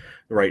standings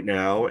right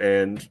now,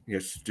 and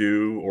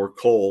Stu or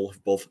Cole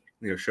have both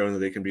shown that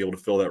they can be able to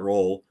fill that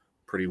role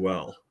pretty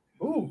well.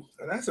 Ooh,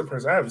 that's a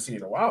person I haven't seen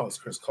in a while. It's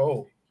Chris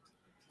Cole.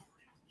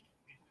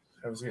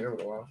 Haven't seen him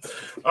in a while.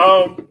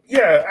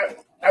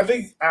 I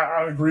think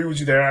I agree with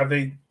you there. I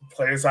think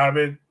playing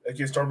Simon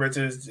against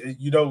Tormenta is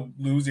you don't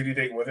lose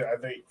anything with it. I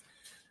think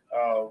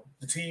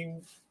the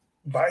team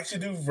might actually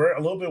do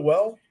a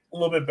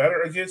little bit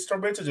better against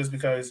Tormenta just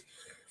because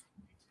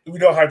we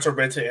know how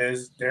Tormenta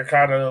is. They're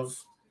kind of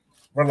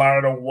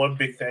relying on one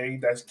big thing,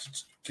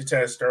 that's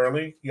Ketan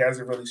Sterling. He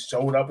hasn't really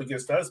showed up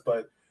against us,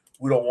 but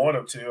we don't want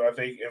him to. I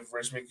think if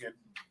Richmond can,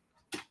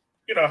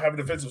 have a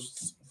defensive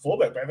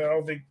fullback back there, I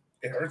don't think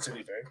it hurts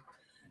anything.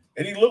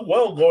 And he looked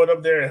well going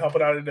up there and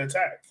helping out in the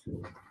attack.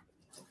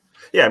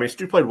 Yeah, I mean,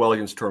 Stu played well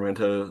against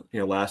Tormenta,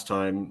 last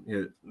time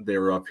they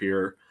were up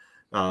here.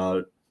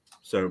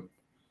 So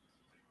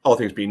all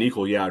things being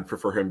equal, yeah, I'd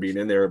prefer him being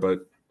in there.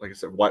 But like I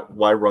said,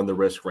 why run the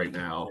risk right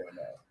now?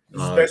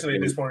 Especially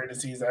at this point in the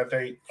season, I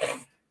think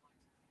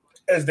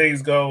as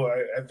days go,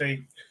 I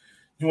think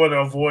you want to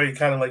avoid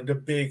kind of like the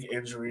big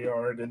injury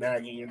or the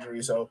nagging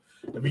injury. So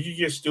if you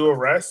get Stu a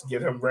rest,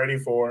 get him ready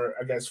for,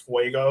 I guess,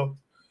 Fuego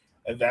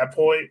at that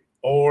point,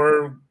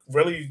 or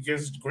really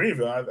against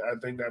Greenville, I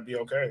think that'd be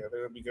okay. I think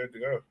that'd be good to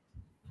go.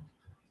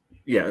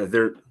 Yeah,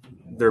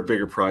 they're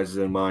bigger prizes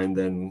in mind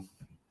than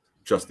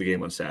just the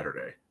game on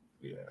Saturday.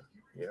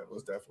 Yeah,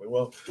 most definitely.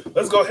 Well,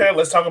 let's go ahead.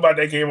 Let's talk about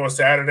that game on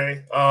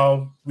Saturday.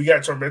 We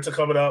got Tormenta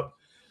coming up.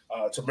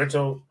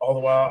 Tormenta, all the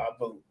while,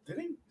 did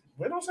he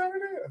win on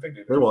Saturday? I think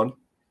they did. They won.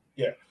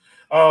 Yeah.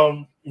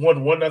 Won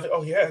 1-0.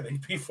 Oh, yeah, they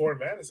beat Fort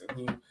Madison,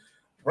 who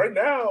right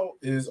now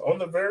is on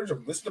the verge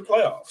of missing the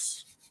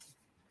playoffs.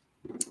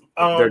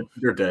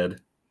 They're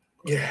dead.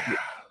 Yeah.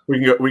 We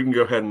can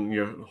go ahead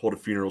and hold a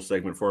funeral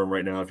segment for them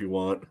right now if you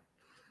want.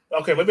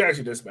 Okay, let me ask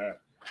you this,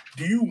 Matt.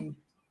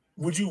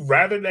 Would you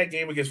rather that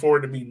game against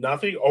Ford to be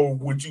nothing, or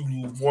would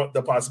you want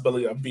the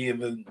possibility of being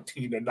the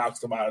team that knocks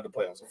them out of the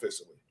playoffs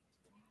officially?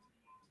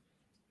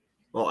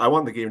 Well, I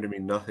want the game to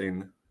mean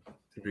nothing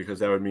because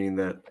that would mean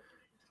that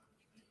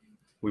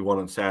we won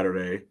on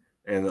Saturday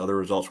and the other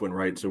results went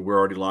right. So we're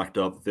already locked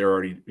up. They're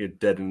already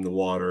dead in the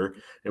water.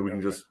 And we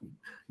can just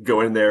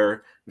go in there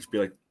and just be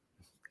like,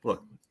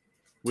 look,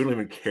 we don't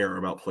even care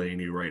about playing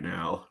you right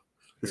now.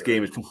 This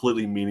game is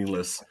completely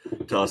meaningless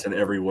to us in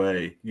every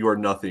way. You are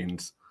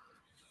nothings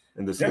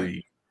in this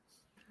league.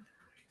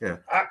 Yeah.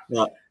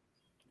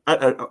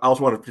 I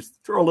also want to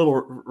just throw a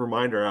little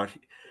reminder out.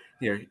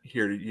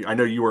 here. I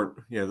know you weren't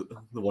the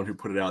one who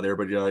put it out there,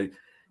 but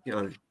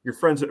your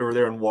friends over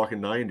there on Walking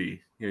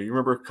 90. You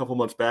remember a couple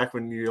months back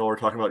when you all were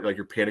talking about like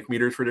your panic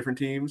meters for different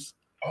teams.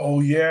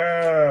 Oh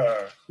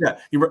yeah. Yeah,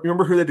 you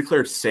remember who they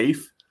declared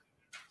safe?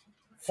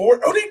 They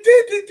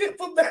did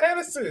from the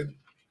Addison.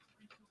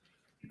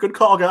 Good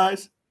call,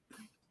 guys.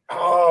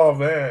 Oh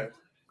man,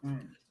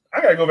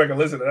 I gotta go back and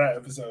listen to that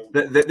episode.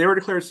 They were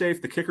declared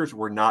safe. The kickers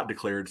were not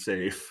declared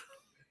safe.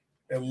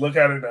 And look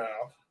at it now.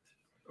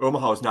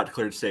 Omaha is not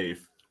declared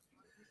safe.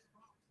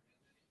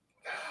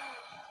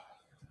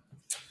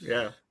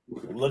 Yeah.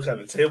 Look how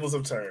the tables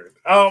have turned.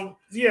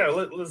 Yeah,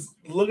 let's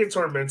look at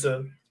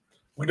Tormenta.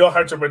 We know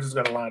how Tormenta's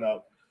going to line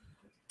up.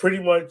 Pretty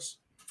much,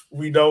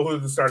 we know who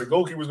the starting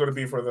goalkeeper is going to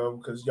be for them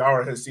because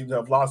Yara has seemed to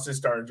have lost his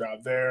starting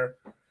job there.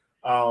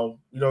 We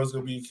know it's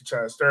going to be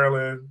Chad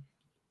Sterling,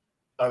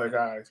 other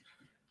guys.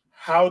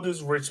 How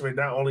does Richmond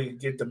not only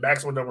get the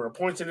maximum number of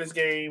points in this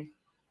game,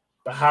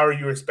 but how are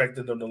you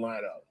expecting them to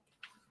line up?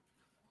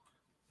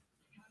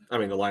 I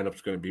mean, the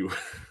lineup's going to be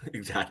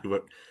exactly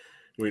what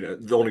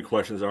the only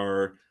questions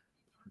are: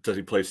 does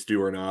he play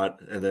Stu or not?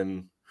 And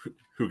then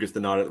who gets the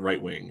nod at the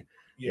right wing?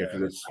 Yeah,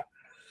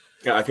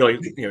 I feel like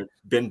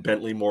Ben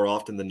Bentley more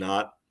often than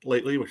not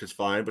lately, which is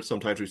fine. But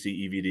sometimes we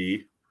see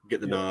EVD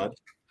get the nod.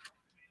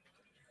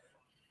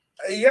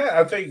 Yeah,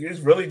 I think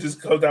it's really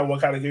just comes down to what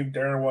kind of game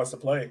Darren wants to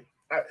play.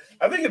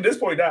 I think at this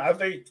point now,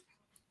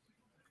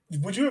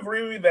 would you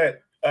agree with me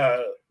that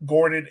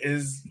Gordon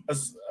is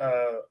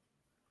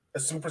a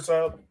super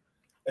sub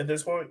at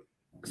this point?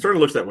 It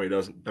certainly looks that way,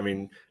 doesn't it? I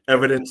mean,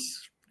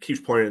 evidence keeps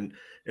pointing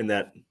in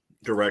that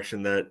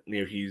direction that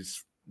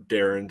he's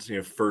Darren's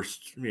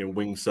first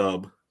wing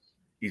sub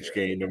each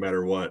game, no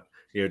matter what.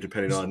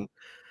 Depending on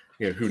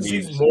who needs.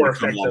 He's more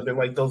effective in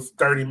like those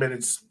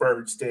 30-minute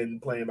spurts than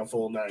playing a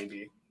full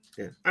 90.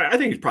 Yeah, I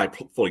think he's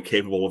probably fully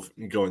capable of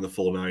going the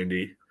full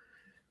 90.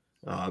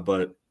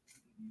 But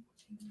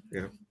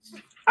yeah,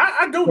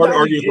 I don't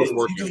know. He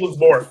just looks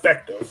more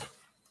effective.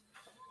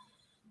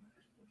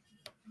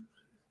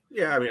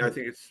 Yeah, I mean, I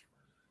think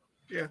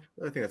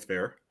that's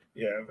fair.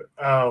 Yeah,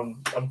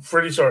 I'm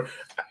pretty sure.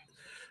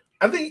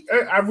 I think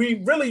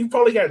we really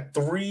probably got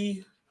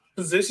 3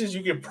 positions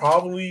you could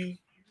probably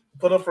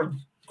put up for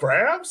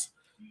grabs.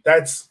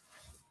 That's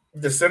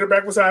the center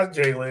back besides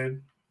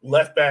Jalen,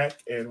 left back,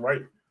 and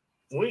right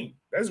wing.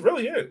 That's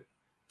really it.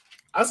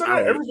 I said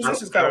that every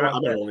position is kind of.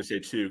 I'm going to only say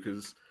 2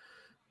 because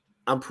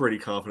I'm pretty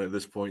confident at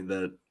this point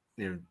that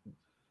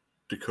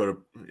Dakota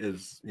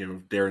is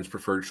Darren's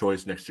preferred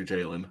choice next to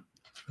Jalen.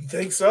 You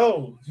think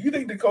so? You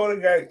think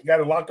Dakota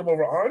got it locked up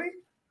over Arnie?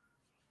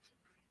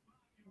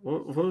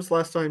 What was the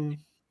last time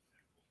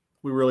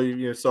we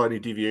really saw any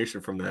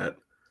deviation from that?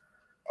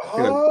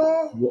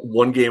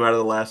 One game out of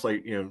the last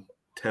 10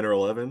 or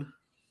 11.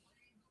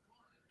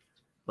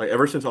 Like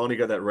ever since Arnie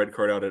got that red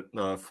card out at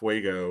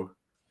Fuego,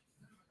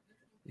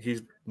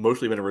 he's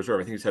mostly been a reserve.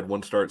 I think he's had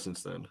 1 start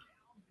since then.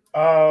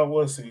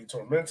 Let's see.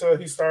 Tormenta,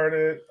 he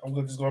started. I'm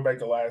just going back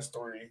to the last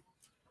 3.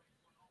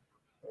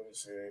 Let me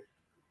see.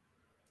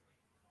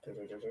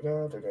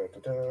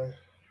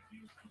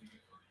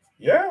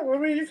 Yeah, I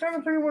mean, you're kind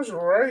of pretty much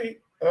right.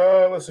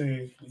 Let's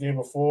see. The game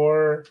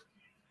before.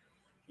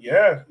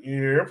 Yeah,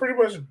 you're pretty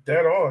much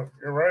dead on.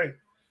 You're right.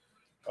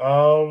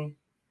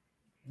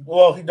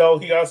 Well,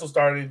 he also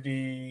started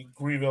the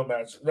Greenville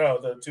match. No,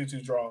 the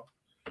 2-2 draw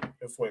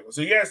in Fuego.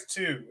 So he has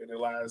 2 in the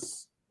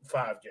last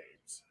 5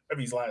 games.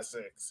 Maybe his last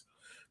 6.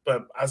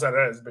 But outside of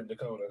that, it's been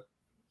Dakota.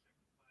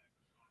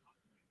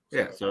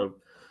 Yeah, so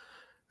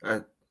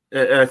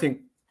I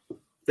think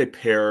they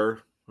pair,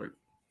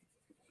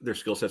 their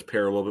skill sets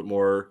pair a little bit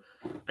more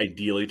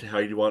ideally to how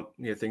you want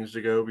things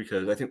to go,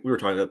 because I think we were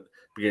talking at the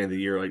beginning of the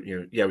year,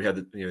 we had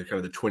the kind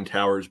of the Twin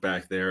Towers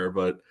back there,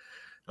 but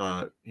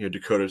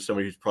Dakota is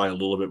somebody who's probably a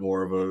little bit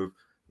more of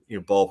a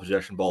ball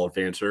possession, ball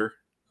advancer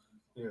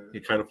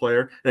kind of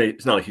player. And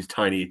it's not like he's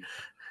tiny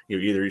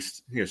either.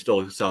 He's still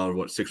a solid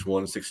 6'1",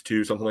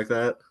 6'2", something like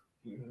that.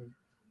 Mm-hmm.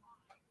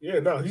 Yeah,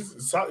 no, he's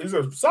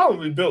a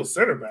solidly built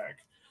center back.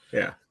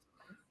 Yeah.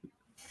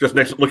 Just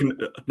looking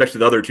next to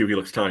the other 2, he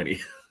looks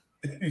tiny.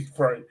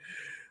 Right.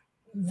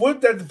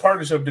 With that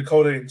partnership,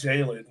 Dakota and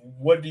Jalen,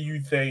 what do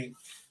you think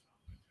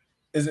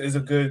is a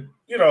good,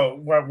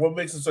 what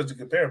makes it such a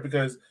good pair?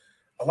 Because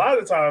a lot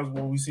of the times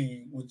when we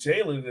see with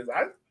Jalen,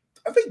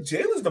 I think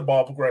Jalen's the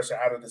ball progression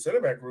out of the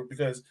center back group,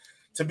 because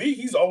to me,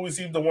 he's always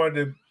seemed the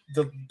one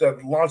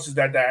that launches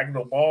that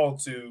diagonal ball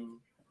to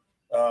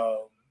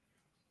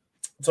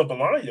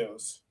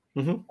Bolaños,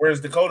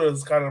 whereas Dakota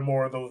is kind of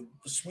more of the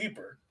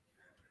sweeper.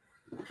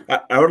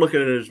 I would look at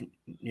it as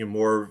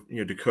more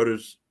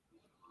Dakota's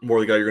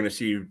more the guy you're going to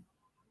see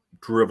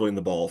dribbling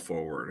the ball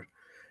forward,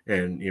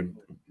 and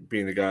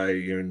being the guy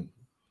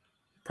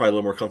probably a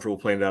little more comfortable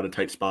playing it out of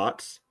tight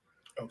spots.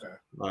 Okay.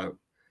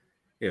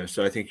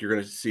 So I think you're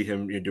going to see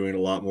him doing a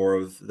lot more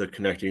of the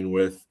connecting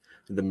with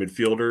the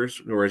midfielders,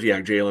 whereas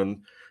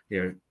Jalen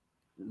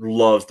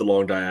loves the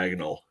long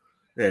diagonal,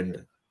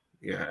 and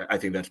I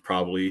think that's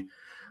probably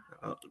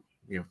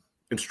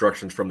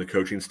instructions from the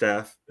coaching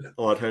staff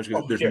a lot of times.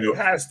 It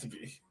has to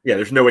be. Yeah,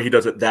 there's no way he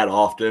does it that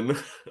often.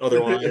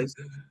 Otherwise,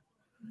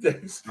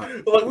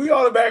 like we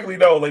automatically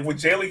know, like when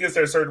Jalen gets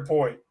to a certain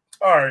point,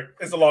 all right,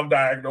 it's a long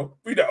diagonal.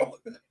 We know.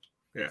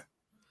 Yeah.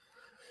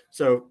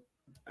 So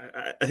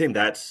I think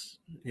that's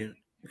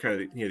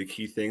kind of the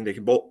key thing. They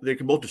can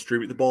both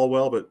distribute the ball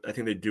well, but I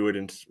think they do it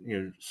in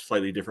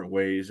slightly different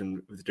ways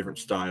and with different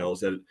styles.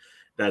 That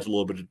adds a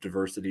little bit of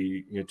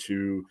diversity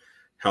to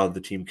how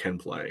the team can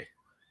play.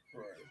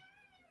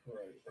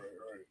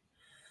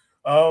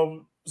 Right.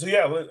 So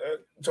yeah,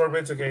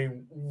 Tormenta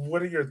game.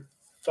 What are your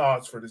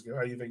thoughts for this game?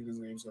 How do you think this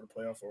game is going to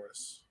play out for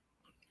us?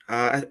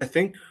 I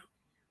think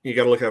you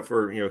got to look out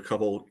for a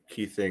couple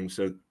key things.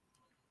 So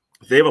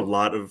they have a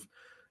lot of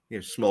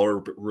smaller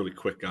but really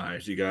quick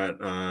guys. You got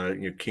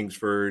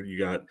Kingsford, you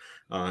got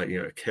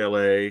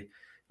Kelly,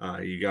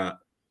 you got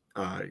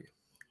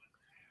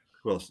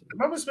who else?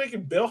 If I'm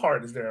mistaken, Bill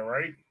Hart is there,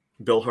 right?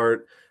 Bill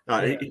Hart.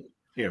 I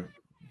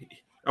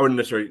wouldn't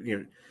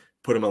necessarily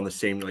put him on the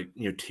same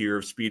tier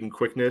of speed and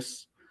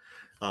quickness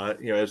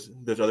as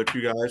those other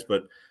two guys,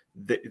 but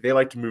they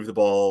like to move the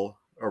ball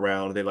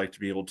around. They like to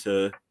be able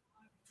to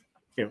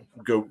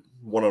go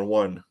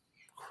one-on-one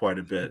quite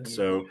a bit.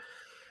 So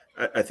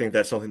I think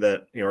that's something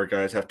that our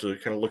guys have to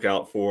kind of look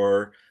out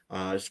for,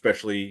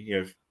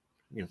 especially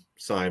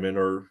Simon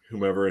or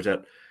whomever is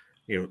at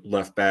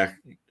left back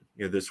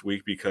this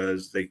week,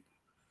 because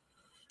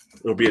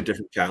it'll be a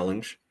different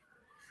challenge.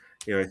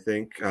 I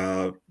think,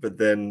 but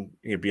then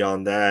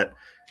beyond that,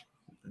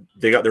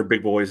 they got their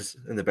big boys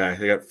in the back.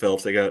 They got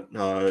Phelps. They got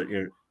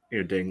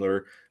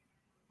Dingler.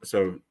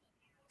 So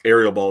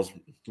aerial balls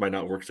might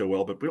not work so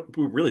well, but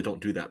we really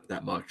don't do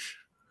that much.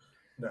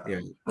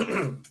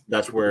 No.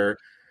 That's where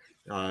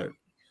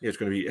it's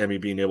going to be Emmy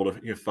being able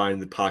to find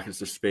the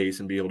pockets of space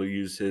and be able to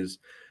use his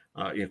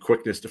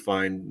quickness to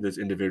find those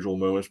individual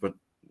moments, but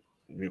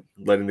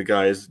letting the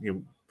guys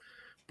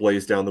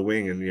blaze down the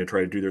wing and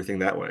try to do their thing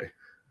that way.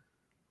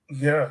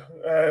 Yeah,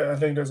 I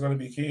think that's going to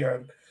be key. I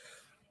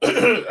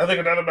think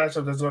another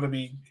matchup that's going to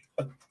be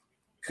a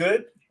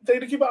good thing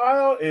to keep an eye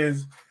on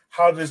is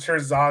how does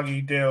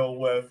Terzaghi deal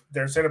with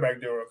their center back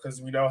duo,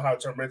 because we know how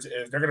Tormenta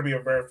is. They're going to be a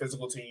very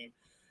physical team,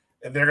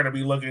 and they're going to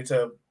be looking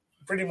to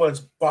pretty much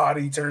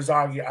body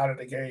Terzaghi out of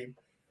the game.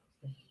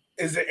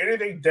 Is there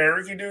anything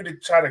Derek can do to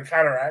try to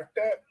counteract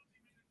that?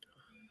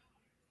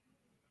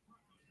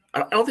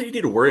 I don't think you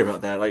need to worry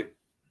about that. Like,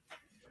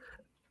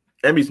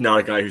 Emmy's not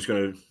a guy who's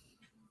going to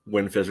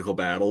win physical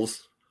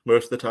battles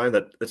most of the time.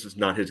 That's just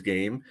not his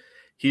game.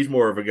 He's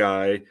more of a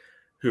guy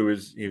who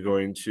is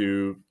going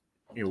to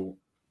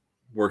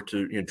work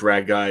to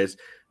drag guys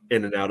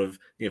in and out of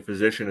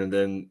position, and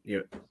then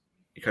you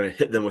kind of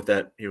hit them with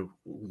that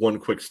one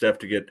quick step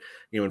to get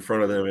in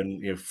front of them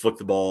and flick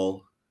the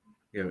ball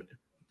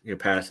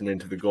passing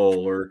into the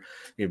goal, or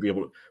be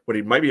able to, what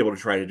he might be able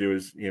to try to do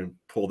is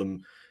pull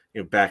them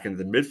back into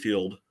the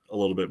midfield a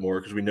little bit more,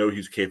 because we know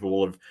he's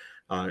capable of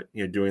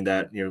doing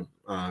that,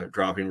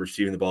 dropping,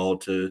 receiving the ball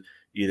to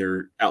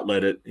either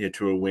outlet it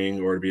to a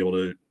wing or to be able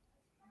to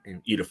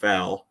eat a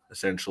foul,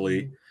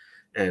 essentially.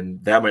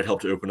 And that might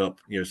help to open up,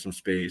 some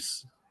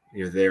space,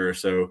 there.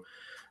 So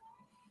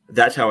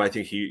that's how I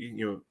think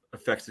he,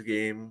 affects the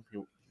game,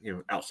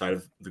 outside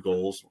of the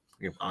goals,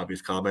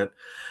 obvious comment.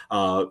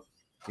 But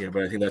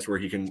I think that's where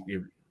he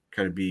can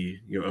kind of be,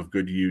 of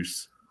good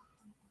use.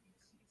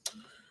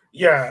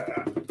 Yeah,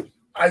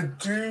 I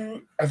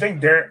do. I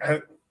think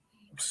I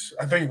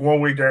think one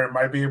way Darren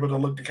might be able to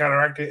look to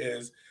counteract it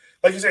is,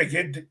 like you said,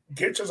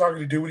 get Terzaghi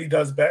to do what he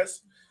does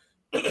best.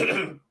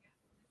 And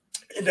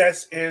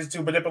that is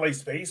to manipulate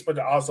space, but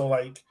to also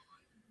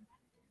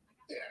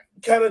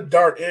kind of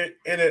dart in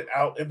and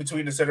out in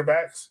between the center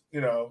backs,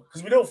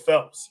 because we know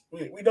Phelps.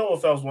 We know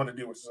what Phelps wants to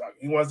do with Terzaghi.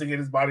 He wants to get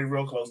his body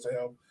real close to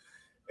him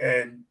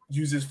and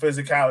use his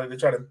physicality to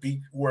try to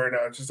beat wearing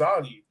out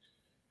Terzaghi.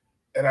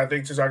 And I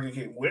think Terzaghi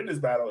can win this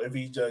battle if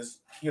he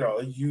just,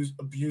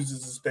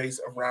 abuses the space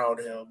around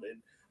him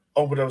and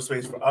open up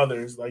space for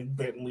others like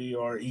Bentley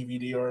or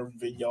EVD or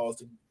Vinyals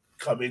to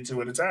come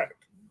into an attack.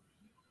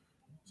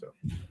 So,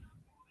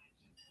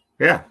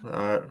 yeah,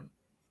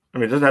 it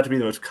doesn't have to be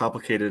the most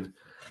complicated,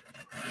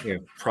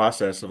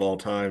 process of all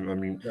time.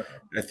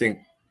 I think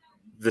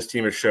this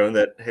team has shown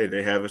that, hey,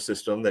 they have a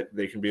system that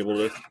they can be able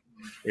to,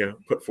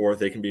 put forth.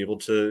 They can be able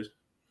to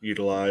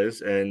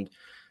utilize, and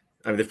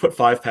they've put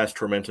 5 past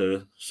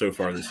Tormenta so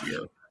far this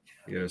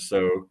year.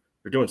 So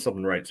they're doing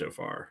something right so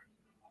far.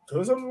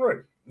 Doing something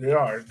right. They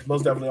are.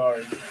 Most definitely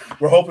are.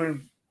 We're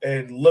hoping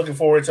and looking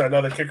forward to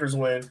another Kickers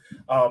win.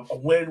 A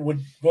win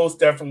would most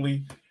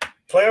definitely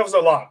 – playoffs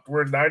are locked.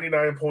 We're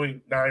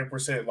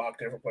 99.9%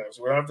 locked in for playoffs.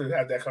 We don't have to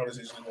have that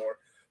conversation anymore.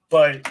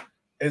 But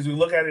as we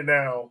look at it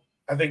now,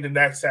 I think the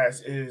next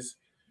task is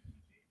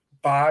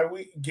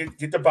get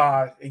the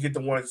bye and get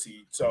the 1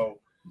 seed. So,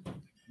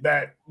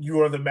 Matt,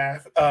 you are the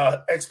math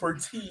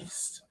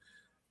expertise.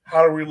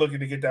 How are we looking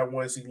to get that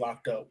 1 seed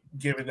locked up,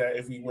 given that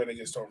if we win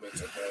against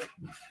Tormenta?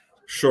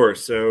 Sure.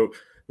 So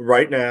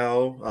right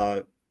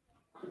now,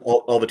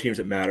 all the teams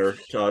that matter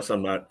to us.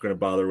 I'm not going to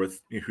bother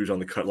with who's on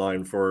the cut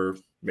line for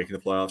making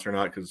the playoffs or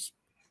not because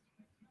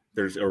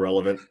there's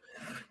irrelevant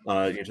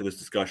into this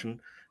discussion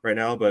right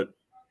now. But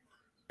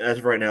as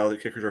of right now, the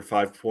Kickers are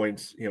 5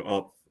 points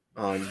up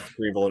on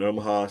Greenville and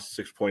Omaha,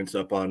 6 points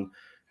up on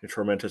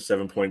Tormenta,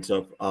 7 points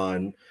up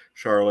on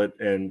Charlotte,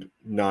 and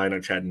 9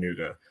 on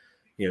Chattanooga.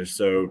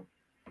 So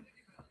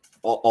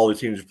all the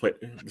teams play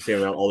the same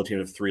amount. All the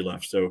teams have 3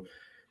 left. So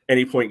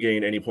any point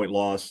gained, any point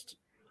lost,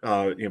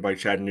 by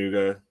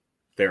Chattanooga,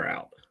 they're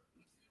out.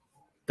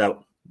 That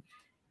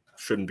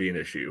shouldn't be an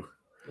issue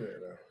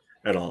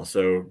at all.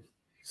 So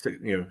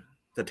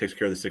that takes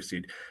care of the 6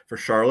 seed. For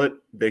Charlotte,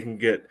 they can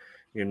get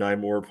 9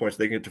 more points.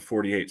 They can get to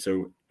 48.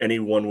 So any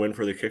one win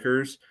for the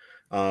Kickers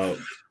will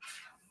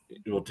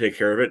take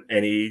care of it.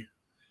 Any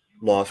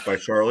loss by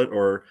Charlotte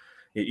or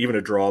even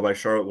a draw by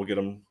Charlotte will get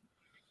them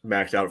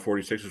maxed out at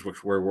 46, which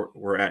is where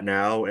we're at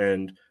now,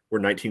 and we're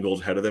 19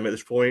 goals ahead of them at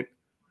this point.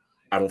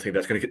 I don't think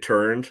that's going to get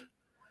turned,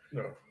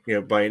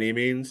 by any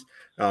means.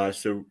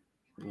 So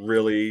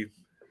really,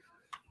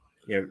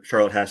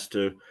 Charlotte has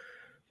to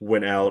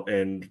win out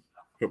and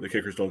hope the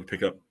Kickers don't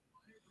pick up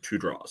 2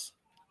 draws.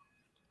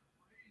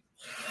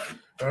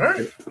 All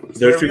right.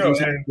 Those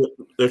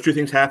two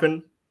things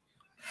happen.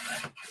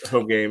 The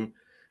home game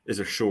is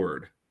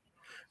assured.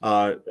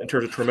 In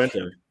terms of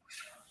Tormenta,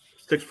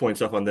 6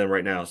 points up on them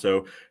right now.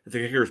 So if the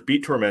Kickers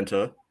beat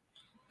Tormenta,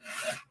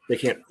 they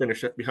can't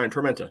finish behind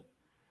Tormenta.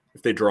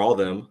 If they draw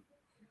them,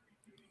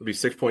 it'll be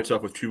 6 points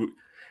up with 2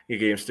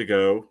 games to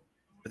go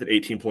with an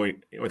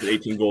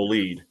 18 goal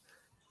lead.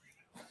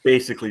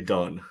 Basically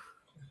done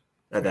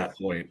at that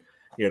point.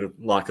 To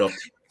lock up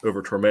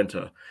over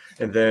Tormenta,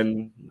 and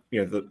then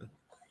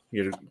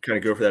kind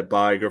of go for that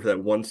bye, go for that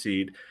 1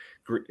 seed.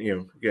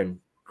 Again,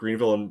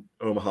 Greenville and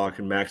Omaha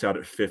can max out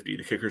at 50.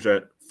 The Kickers are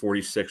at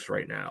 46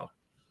 right now.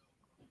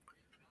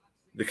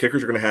 The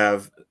Kickers are going to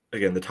have,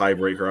 again, the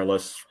tiebreaker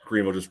unless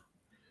Greenville just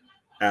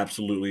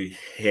absolutely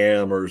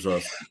hammers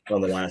us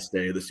on the last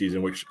day of the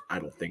season, which I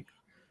don't think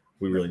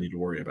we really need to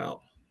worry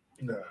about.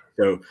 No.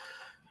 So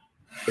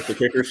if the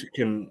Kickers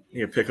can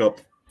pick up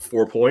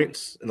 4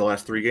 points in the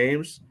last 3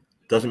 games,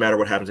 doesn't matter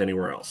what happens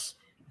anywhere else.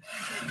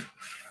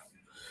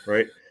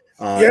 Right?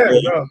 I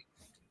agree.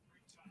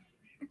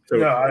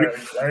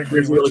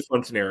 Here's a really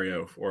fun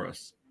scenario for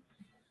us.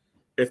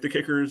 If the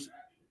Kickers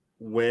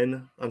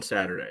win on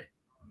Saturday,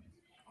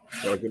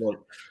 they'll get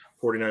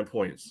 49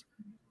 points.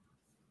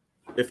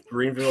 If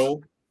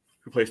Greenville,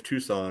 who plays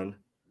Tucson,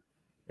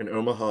 and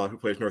Omaha, who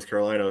plays North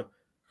Carolina,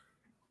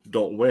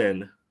 don't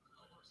win,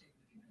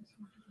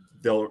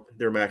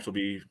 their max will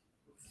be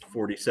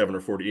 47 or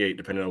 48,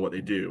 depending on what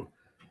they do.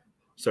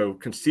 So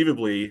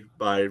conceivably,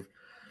 by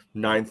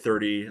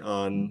 9:30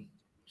 on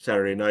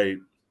Saturday night,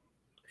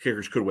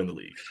 Kickers could win the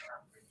league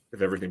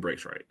if everything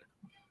breaks right.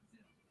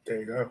 There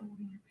you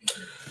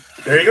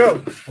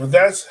go. Well,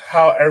 that's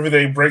how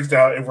everything breaks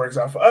down. It works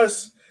out for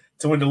us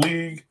to win the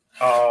league,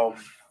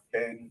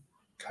 and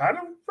kind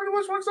of pretty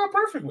much works out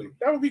perfectly.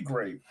 That would be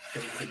great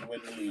if we could win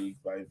the league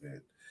by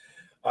then.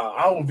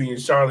 I will be in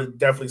Charlotte,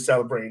 definitely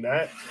celebrating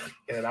that,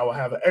 and I will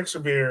have an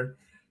extra beer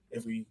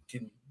if we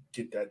can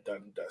get that done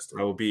and dusted.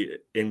 I will be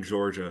in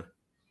Georgia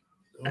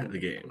at the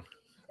game.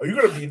 Are you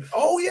going to be?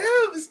 Oh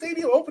yeah, the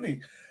stadium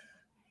opening.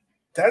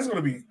 That's going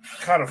to be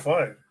kind of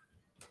fun.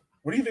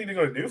 What do you think they're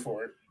going to do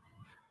for it?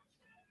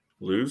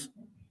 Lose?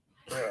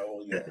 Oh,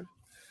 well, yeah.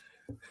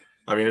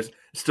 I mean, it's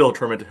still a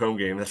tournament home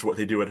game. That's what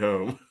they do at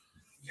home.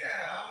 Yeah.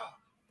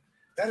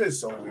 That is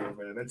so weird,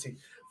 man. That team,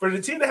 for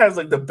the team that has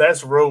like the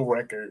best road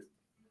record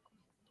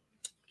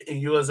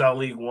in USL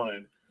League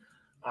One,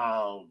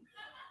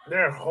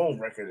 their home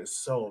record is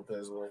so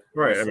abysmal.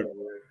 Right. I mean,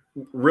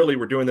 really,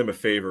 we're doing them a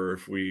favor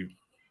if we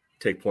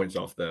take points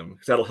off them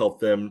because that'll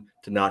help them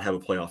to not have a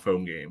playoff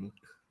home game.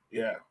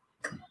 Yeah.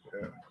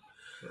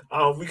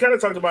 We kind of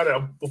talked about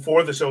it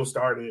before the show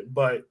started,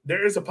 but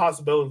there is a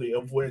possibility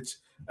of which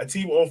a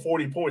team on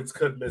 40 points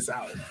could miss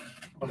out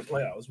on the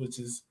playoffs, which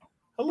is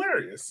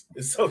hilarious.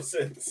 It's so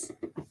sense.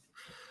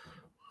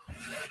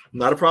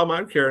 Not a problem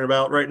I'm caring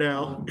about right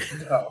now.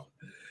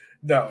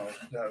 No.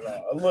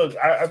 Look,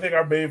 I think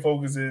our main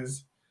focus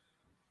is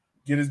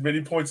get as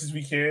many points as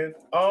we can.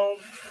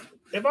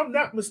 If I'm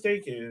not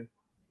mistaken,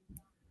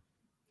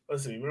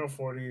 let's see, we're on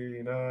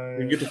 49. We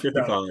can get to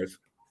 55. No.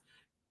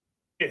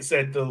 It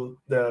said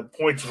the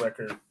points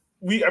record.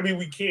 We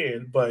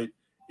can, but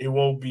it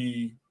won't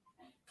be,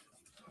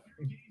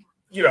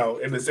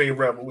 in the same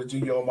level with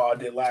Junior Omaha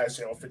did last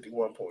year on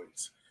 51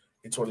 points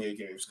in 28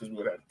 games because we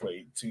would have to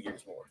play 2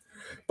 games more.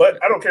 But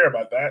I don't care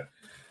about that.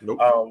 Nope.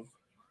 I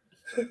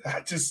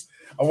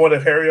want to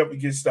hurry up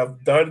and get stuff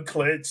done,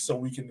 clinched, so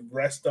we can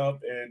rest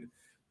up and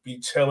be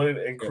chilling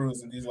and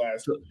cruising these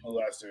last year.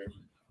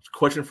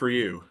 Question for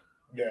you.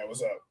 Yeah,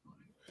 what's up?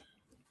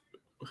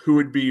 Who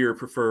would be your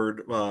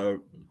preferred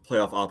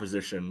playoff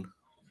opposition?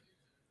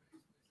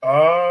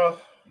 So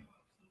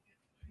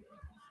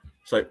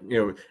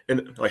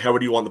and how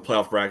would you want the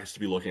playoff brackets to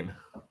be looking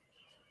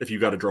if you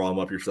got to draw them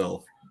up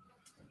yourself?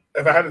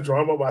 If I had to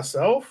draw them up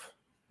myself,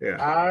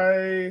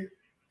 yeah,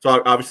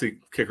 So obviously,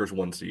 Kicker's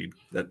 1 seed.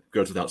 That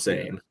goes without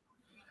saying.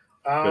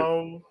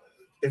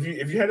 If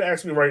you had to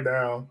ask me right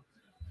now,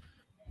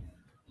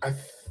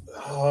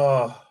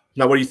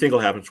 now what do you think will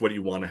happen? What do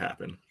you want to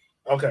happen?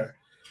 Okay.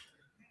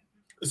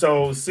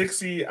 So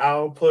 60,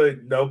 I'll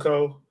put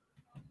NoCo.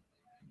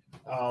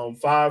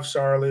 5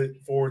 Charlotte,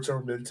 4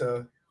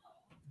 Tormenta,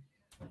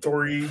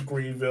 3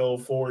 Greenville,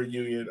 4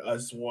 Union,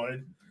 us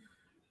 1.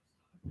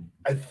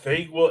 I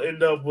think we'll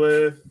end up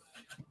with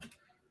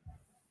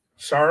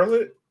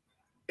Charlotte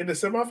in the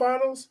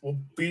semifinals. We'll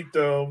beat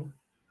them.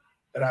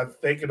 And I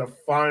think in the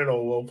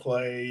final we'll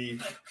play.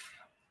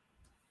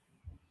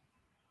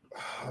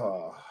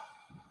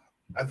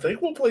 I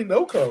think we'll play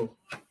NoCo.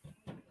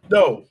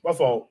 No, my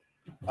fault.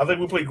 I think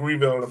we'll play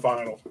Greenville in the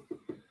final.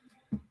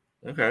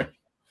 Okay.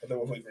 I think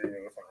we'll play Greenville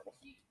in the final.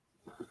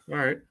 All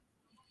right.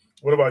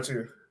 What about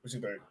you? What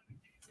you think?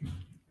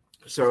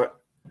 So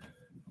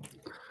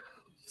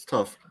it's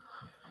tough.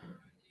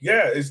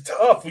 Yeah, it's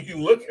tough when you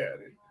look at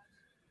it.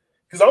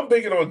 Because I'm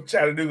thinking on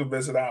Chattanooga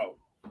missing out.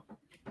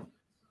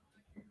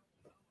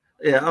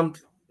 Yeah,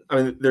 I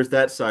mean, there's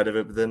that side of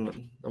it, but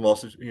then I'm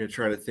also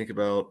trying to think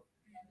about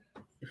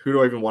who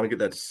do I even want to get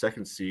that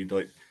 2nd seed.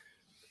 Like,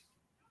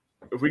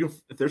 if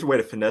there's a way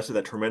to finesse it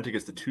that Tormenta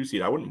gets the 2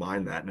 seed, I wouldn't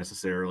mind that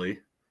necessarily.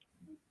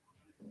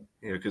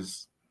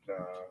 Because I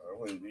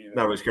wouldn't either.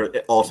 Not really scared.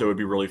 It also would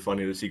be really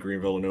funny to see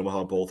Greenville and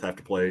Omaha both have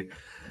to play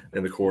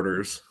in the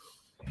quarters,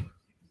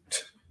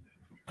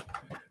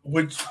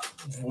 which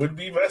would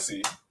be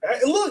messy.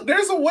 Hey, look,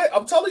 there's a way.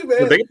 I'm telling you,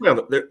 man. But they can play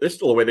there's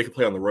still a way they can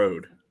play on the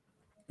road.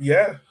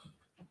 Yeah.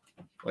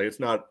 Like, it's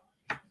not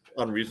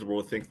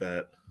unreasonable to think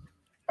that.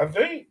 I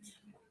think,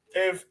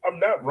 if I'm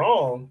not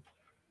wrong,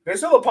 there's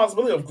still a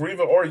possibility of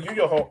Greenville or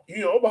Union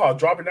Omaha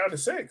dropping down to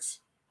 6.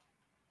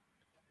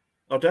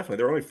 Oh, definitely.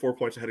 They're only 4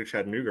 points ahead of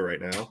Chattanooga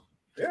right now.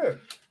 Yeah.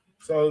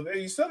 So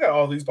you still got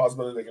all these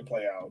possibilities they can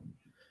play out.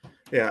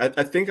 Yeah,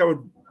 I think I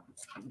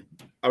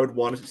would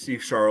want to see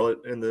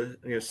Charlotte in the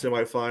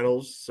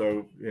semifinals.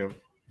 So,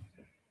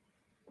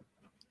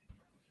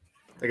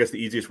 I guess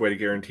the easiest way to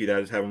guarantee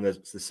that is having the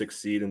 6th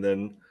seed and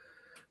then,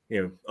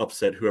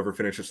 upset whoever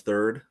finishes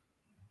 3rd.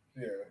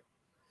 Yeah.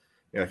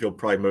 Yeah, I feel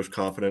probably most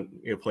confident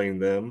playing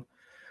them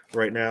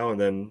right now,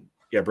 and then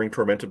bring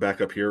Tormenta back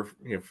up here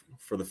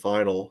for the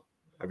final.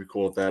 I'd be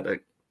cool with that. I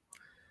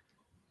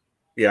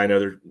know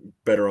they're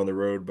better on the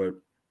road, but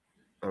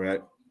I mean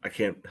I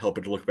can't help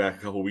but to look back a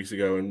couple of weeks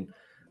ago and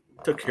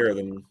took care of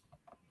them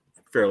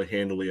fairly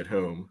handily at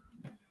home.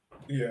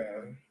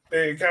 Yeah,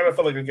 it kind of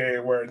felt like a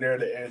game where near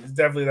the end, it's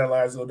definitely that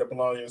last goal that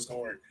Bologna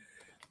scored.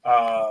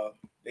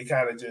 They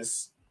kind of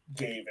just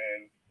gave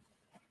in.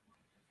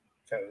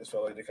 Kind of just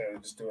felt like they kind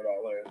of just threw it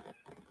all in.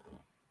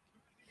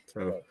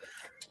 So,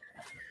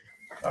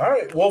 all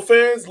right, well,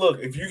 fans, look,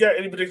 if you got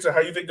any prediction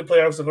how you think the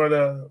playoffs are going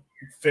to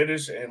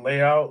finish and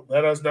lay out,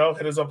 let us know.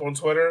 Hit us up on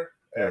Twitter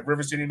at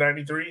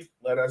RiverCity93.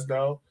 Let us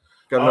know.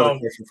 Got another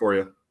question for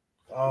you.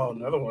 Oh,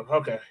 another one.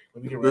 Okay,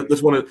 let me get ready.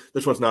 This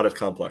one's not as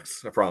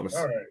complex. I promise.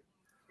 All right.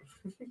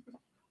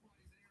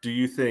 Do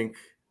you think,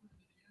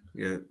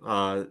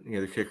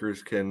 the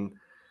Kickers can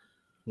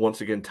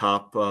once again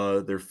top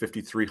their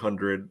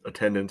 5,300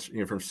 attendance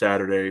from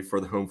Saturday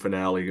for the home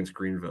finale against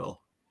Greenville?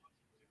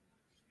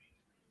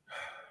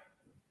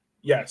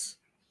 Yes,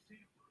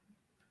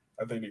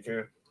 I think they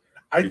can.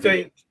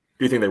 Do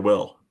you think they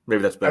will?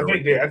 Maybe that's better.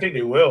 I think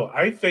they will.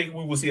 I think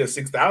we will see a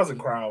 6,000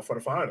 crowd for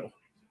the final.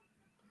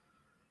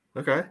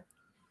 Okay.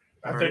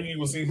 I think we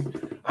will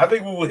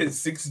hit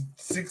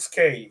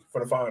 6K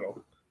for the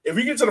final. If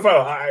we get to the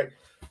final,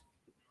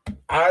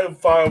 I'm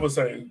fine with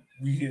saying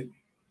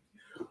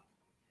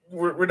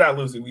we're not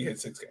losing. We hit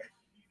 6K.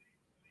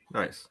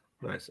 Nice.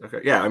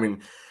 Okay. Yeah, I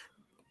mean,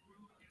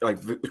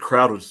 like the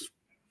crowd was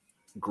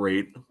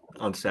great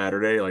on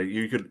Saturday. Like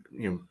you could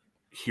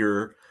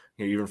hear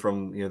even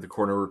from the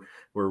corner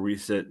where we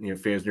sit,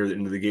 fans near the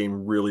end of the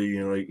game really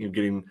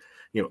getting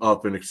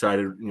up and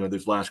excited.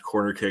 Those last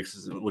corner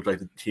kicks, it looked like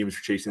the team was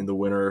chasing the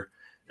winner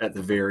at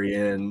the very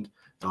end,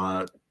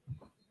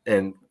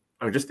 and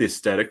just the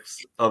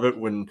aesthetics of it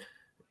when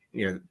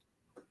the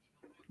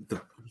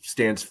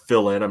stands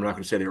fill in. I'm not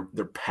going to say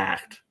they're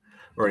packed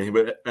or anything,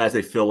 but as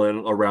they fill in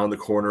around the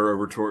corner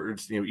over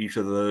towards each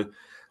of the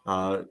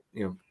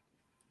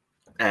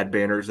ad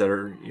banners that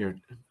are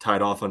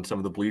tied off on some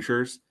of the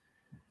bleachers,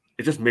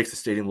 it just makes the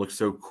stadium look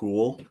so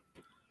cool.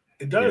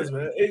 It does,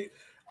 man.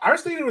 Our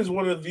stadium is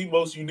one of the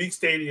most unique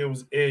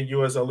stadiums in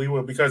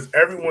USL because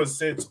everyone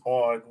sits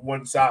on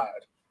one side.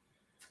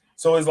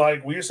 So it's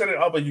like when you're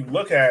setting up and you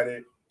look at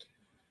it,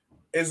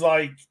 it's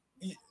like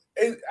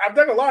I'm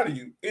not gonna lie to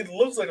you, it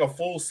looks like a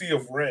full sea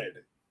of red.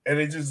 And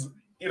it just,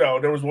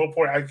 there was one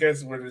point, I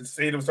guess, where the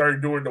stadium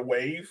started doing the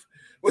wave,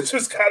 which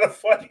was kind of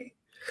funny.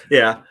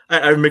 Yeah,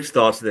 I have mixed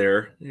thoughts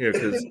there,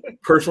 because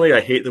personally I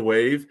hate the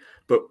wave,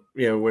 but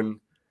when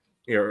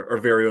our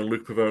very own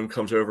Luke Pavone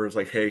comes over and is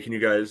like, hey, can you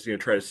guys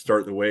try to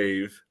start the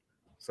wave?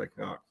 It's like,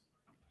 oh,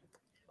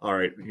 all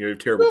right, you have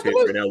terrible taste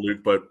right now,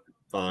 Luke, but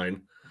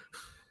fine.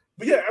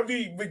 But yeah, I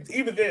mean,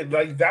 even then,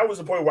 like that was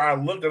the point where I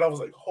looked and I was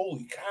like,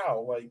 holy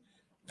cow, like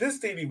this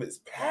stadium is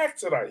packed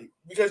tonight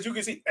because you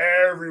can see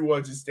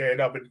everyone just stand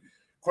up. And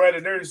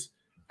granted, the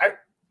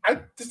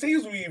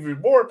stadiums will be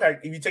even more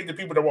packed if you take the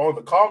people that were on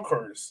the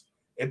concourse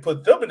and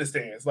put them in the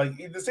stands. Like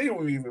the stadium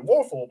will be even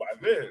more full by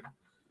then.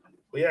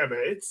 But yeah,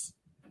 man, it's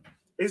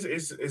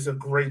a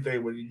great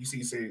thing when you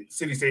see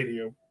City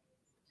Stadium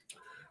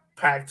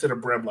packed to the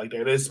brim like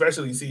that, and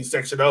especially see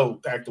Section O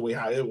packed the way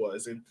how it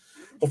was. And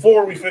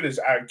before we finish,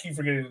 I keep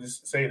forgetting to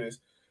say this.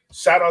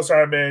 Shout out to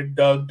our man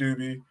Doug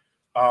Doobie.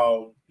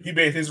 He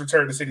made his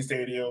return to City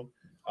Stadium.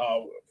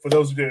 For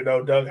those who didn't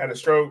know, Doug had a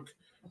stroke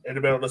in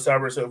the middle of the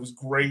summer, so it was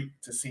great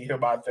to see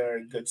him out there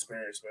in good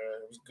spirits, man.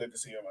 It was good to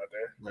see him out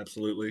there.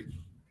 Absolutely.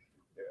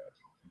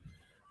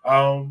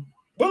 Yeah.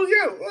 Well,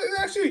 yeah.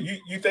 Actually,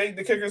 you think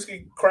the Kickers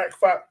can crack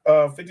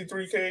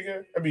 53K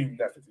again? I mean,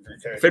 not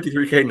 53K.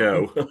 53K,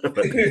 no.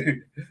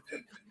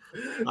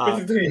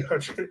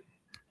 5,300.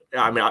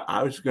 Yeah, I mean,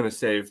 I was going to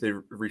say if they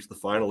reach the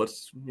final,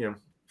 let's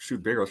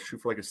shoot bigger. Let's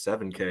shoot for like a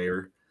 7K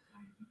or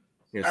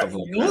something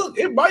like that. Look,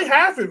 it might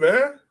happen,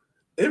 man.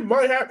 It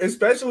might happen,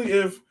 especially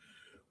if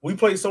we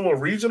play someone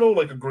regional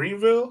like a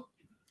Greenville.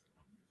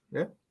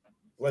 Yeah,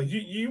 like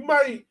you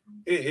might.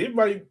 It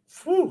might.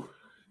 Whew,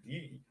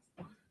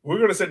 we're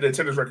gonna set the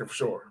attendance record for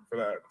sure for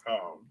that.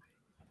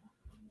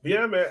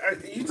 Yeah, man.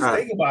 You just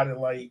think about it,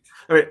 like.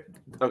 I mean,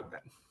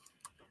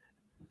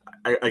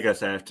 I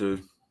guess I have to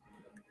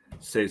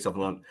say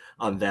something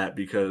on that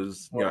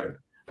because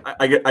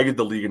I get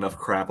the league enough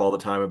crap all the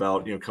time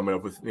about coming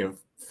up with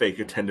fake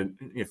attendant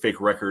fake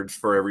records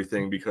for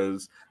everything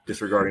because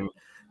disregarding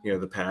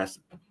the past.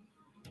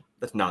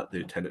 That's not the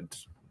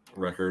attendance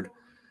record.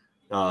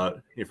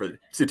 It's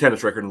the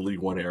attendance record in the League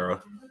One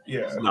era.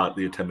 Yeah, it's not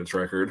the attendance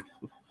record.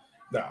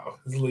 No,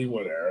 it's League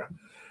One era.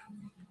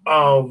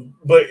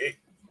 But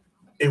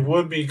it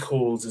would be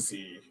cool to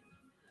see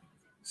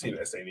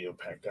that stadium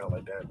packed out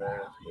like that, man.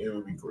 It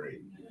would be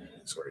great.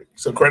 It's great.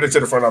 So credit to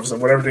the front office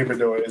and whatever they've been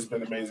doing, it's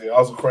been amazing.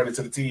 Also credit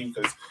to the team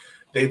because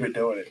they've been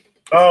doing it.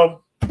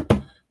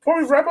 Before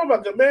we wrap up, my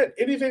good man,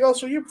 anything else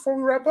for you before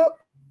we wrap up?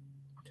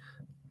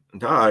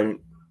 No,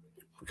 I'm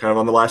kind of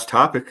on the last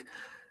topic.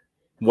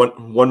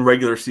 One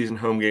regular season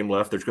home game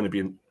left. There's going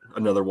to be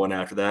another one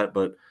after that,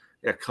 but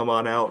yeah, come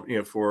on out,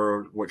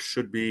 for what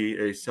should be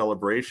a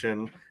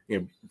celebration.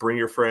 Bring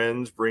your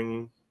friends,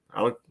 bring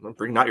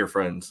not your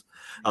friends,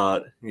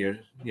 to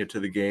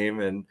the game,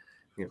 and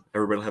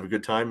everybody will have a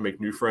good time,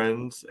 make new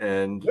friends,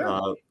 and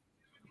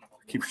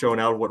keep showing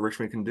out what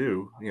Richmond can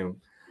do.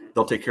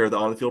 They'll take care of the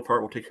on the field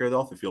part. We'll take care of the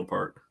off the field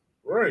part.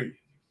 Right.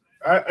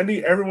 I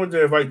need everyone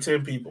to invite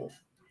 10 people.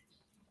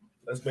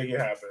 Let's make it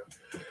happen.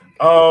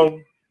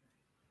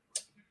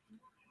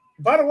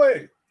 By the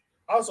way,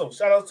 also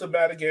shout out to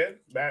Matt again.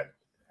 Matt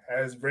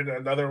has written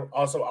another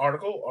awesome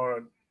article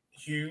on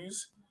Hugh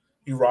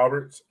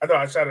Roberts. I know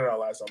I shouted out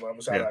last time, but I'm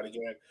gonna shout out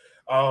again.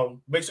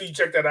 Make sure you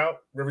check that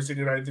out,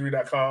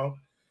 rivercity93.com.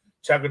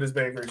 Check out this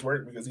man Grace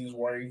work because he's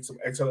writing some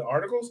excellent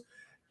articles.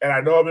 And I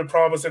know I've been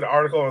promising an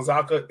article on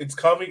Zaka. It's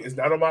coming. It's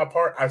not on my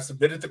part. I've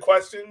submitted the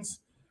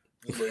questions.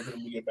 Just waiting for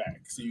them to get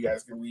back so you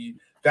guys can read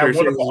that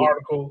wonderful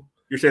article.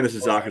 You're saying this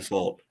is Zaka's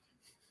fault?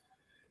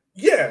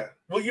 Yeah.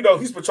 Well,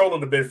 he's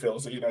patrolling the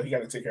midfield, so he got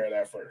to take care of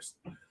that first.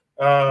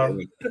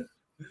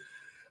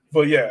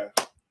 But yeah.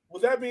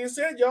 With that being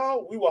said,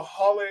 y'all, we will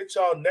holler at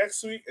y'all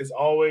next week. As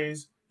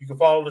always, you can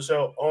follow the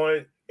show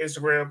on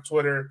Instagram,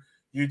 Twitter,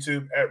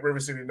 YouTube at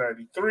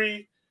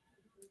RiverCity93.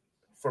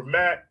 For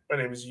Matt, my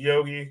name is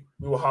Yogi.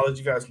 We will holler at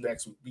you guys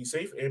next week. Be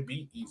safe and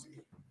be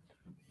easy.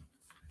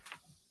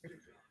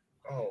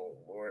 Oh,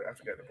 Lord, I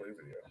forgot to play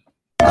video.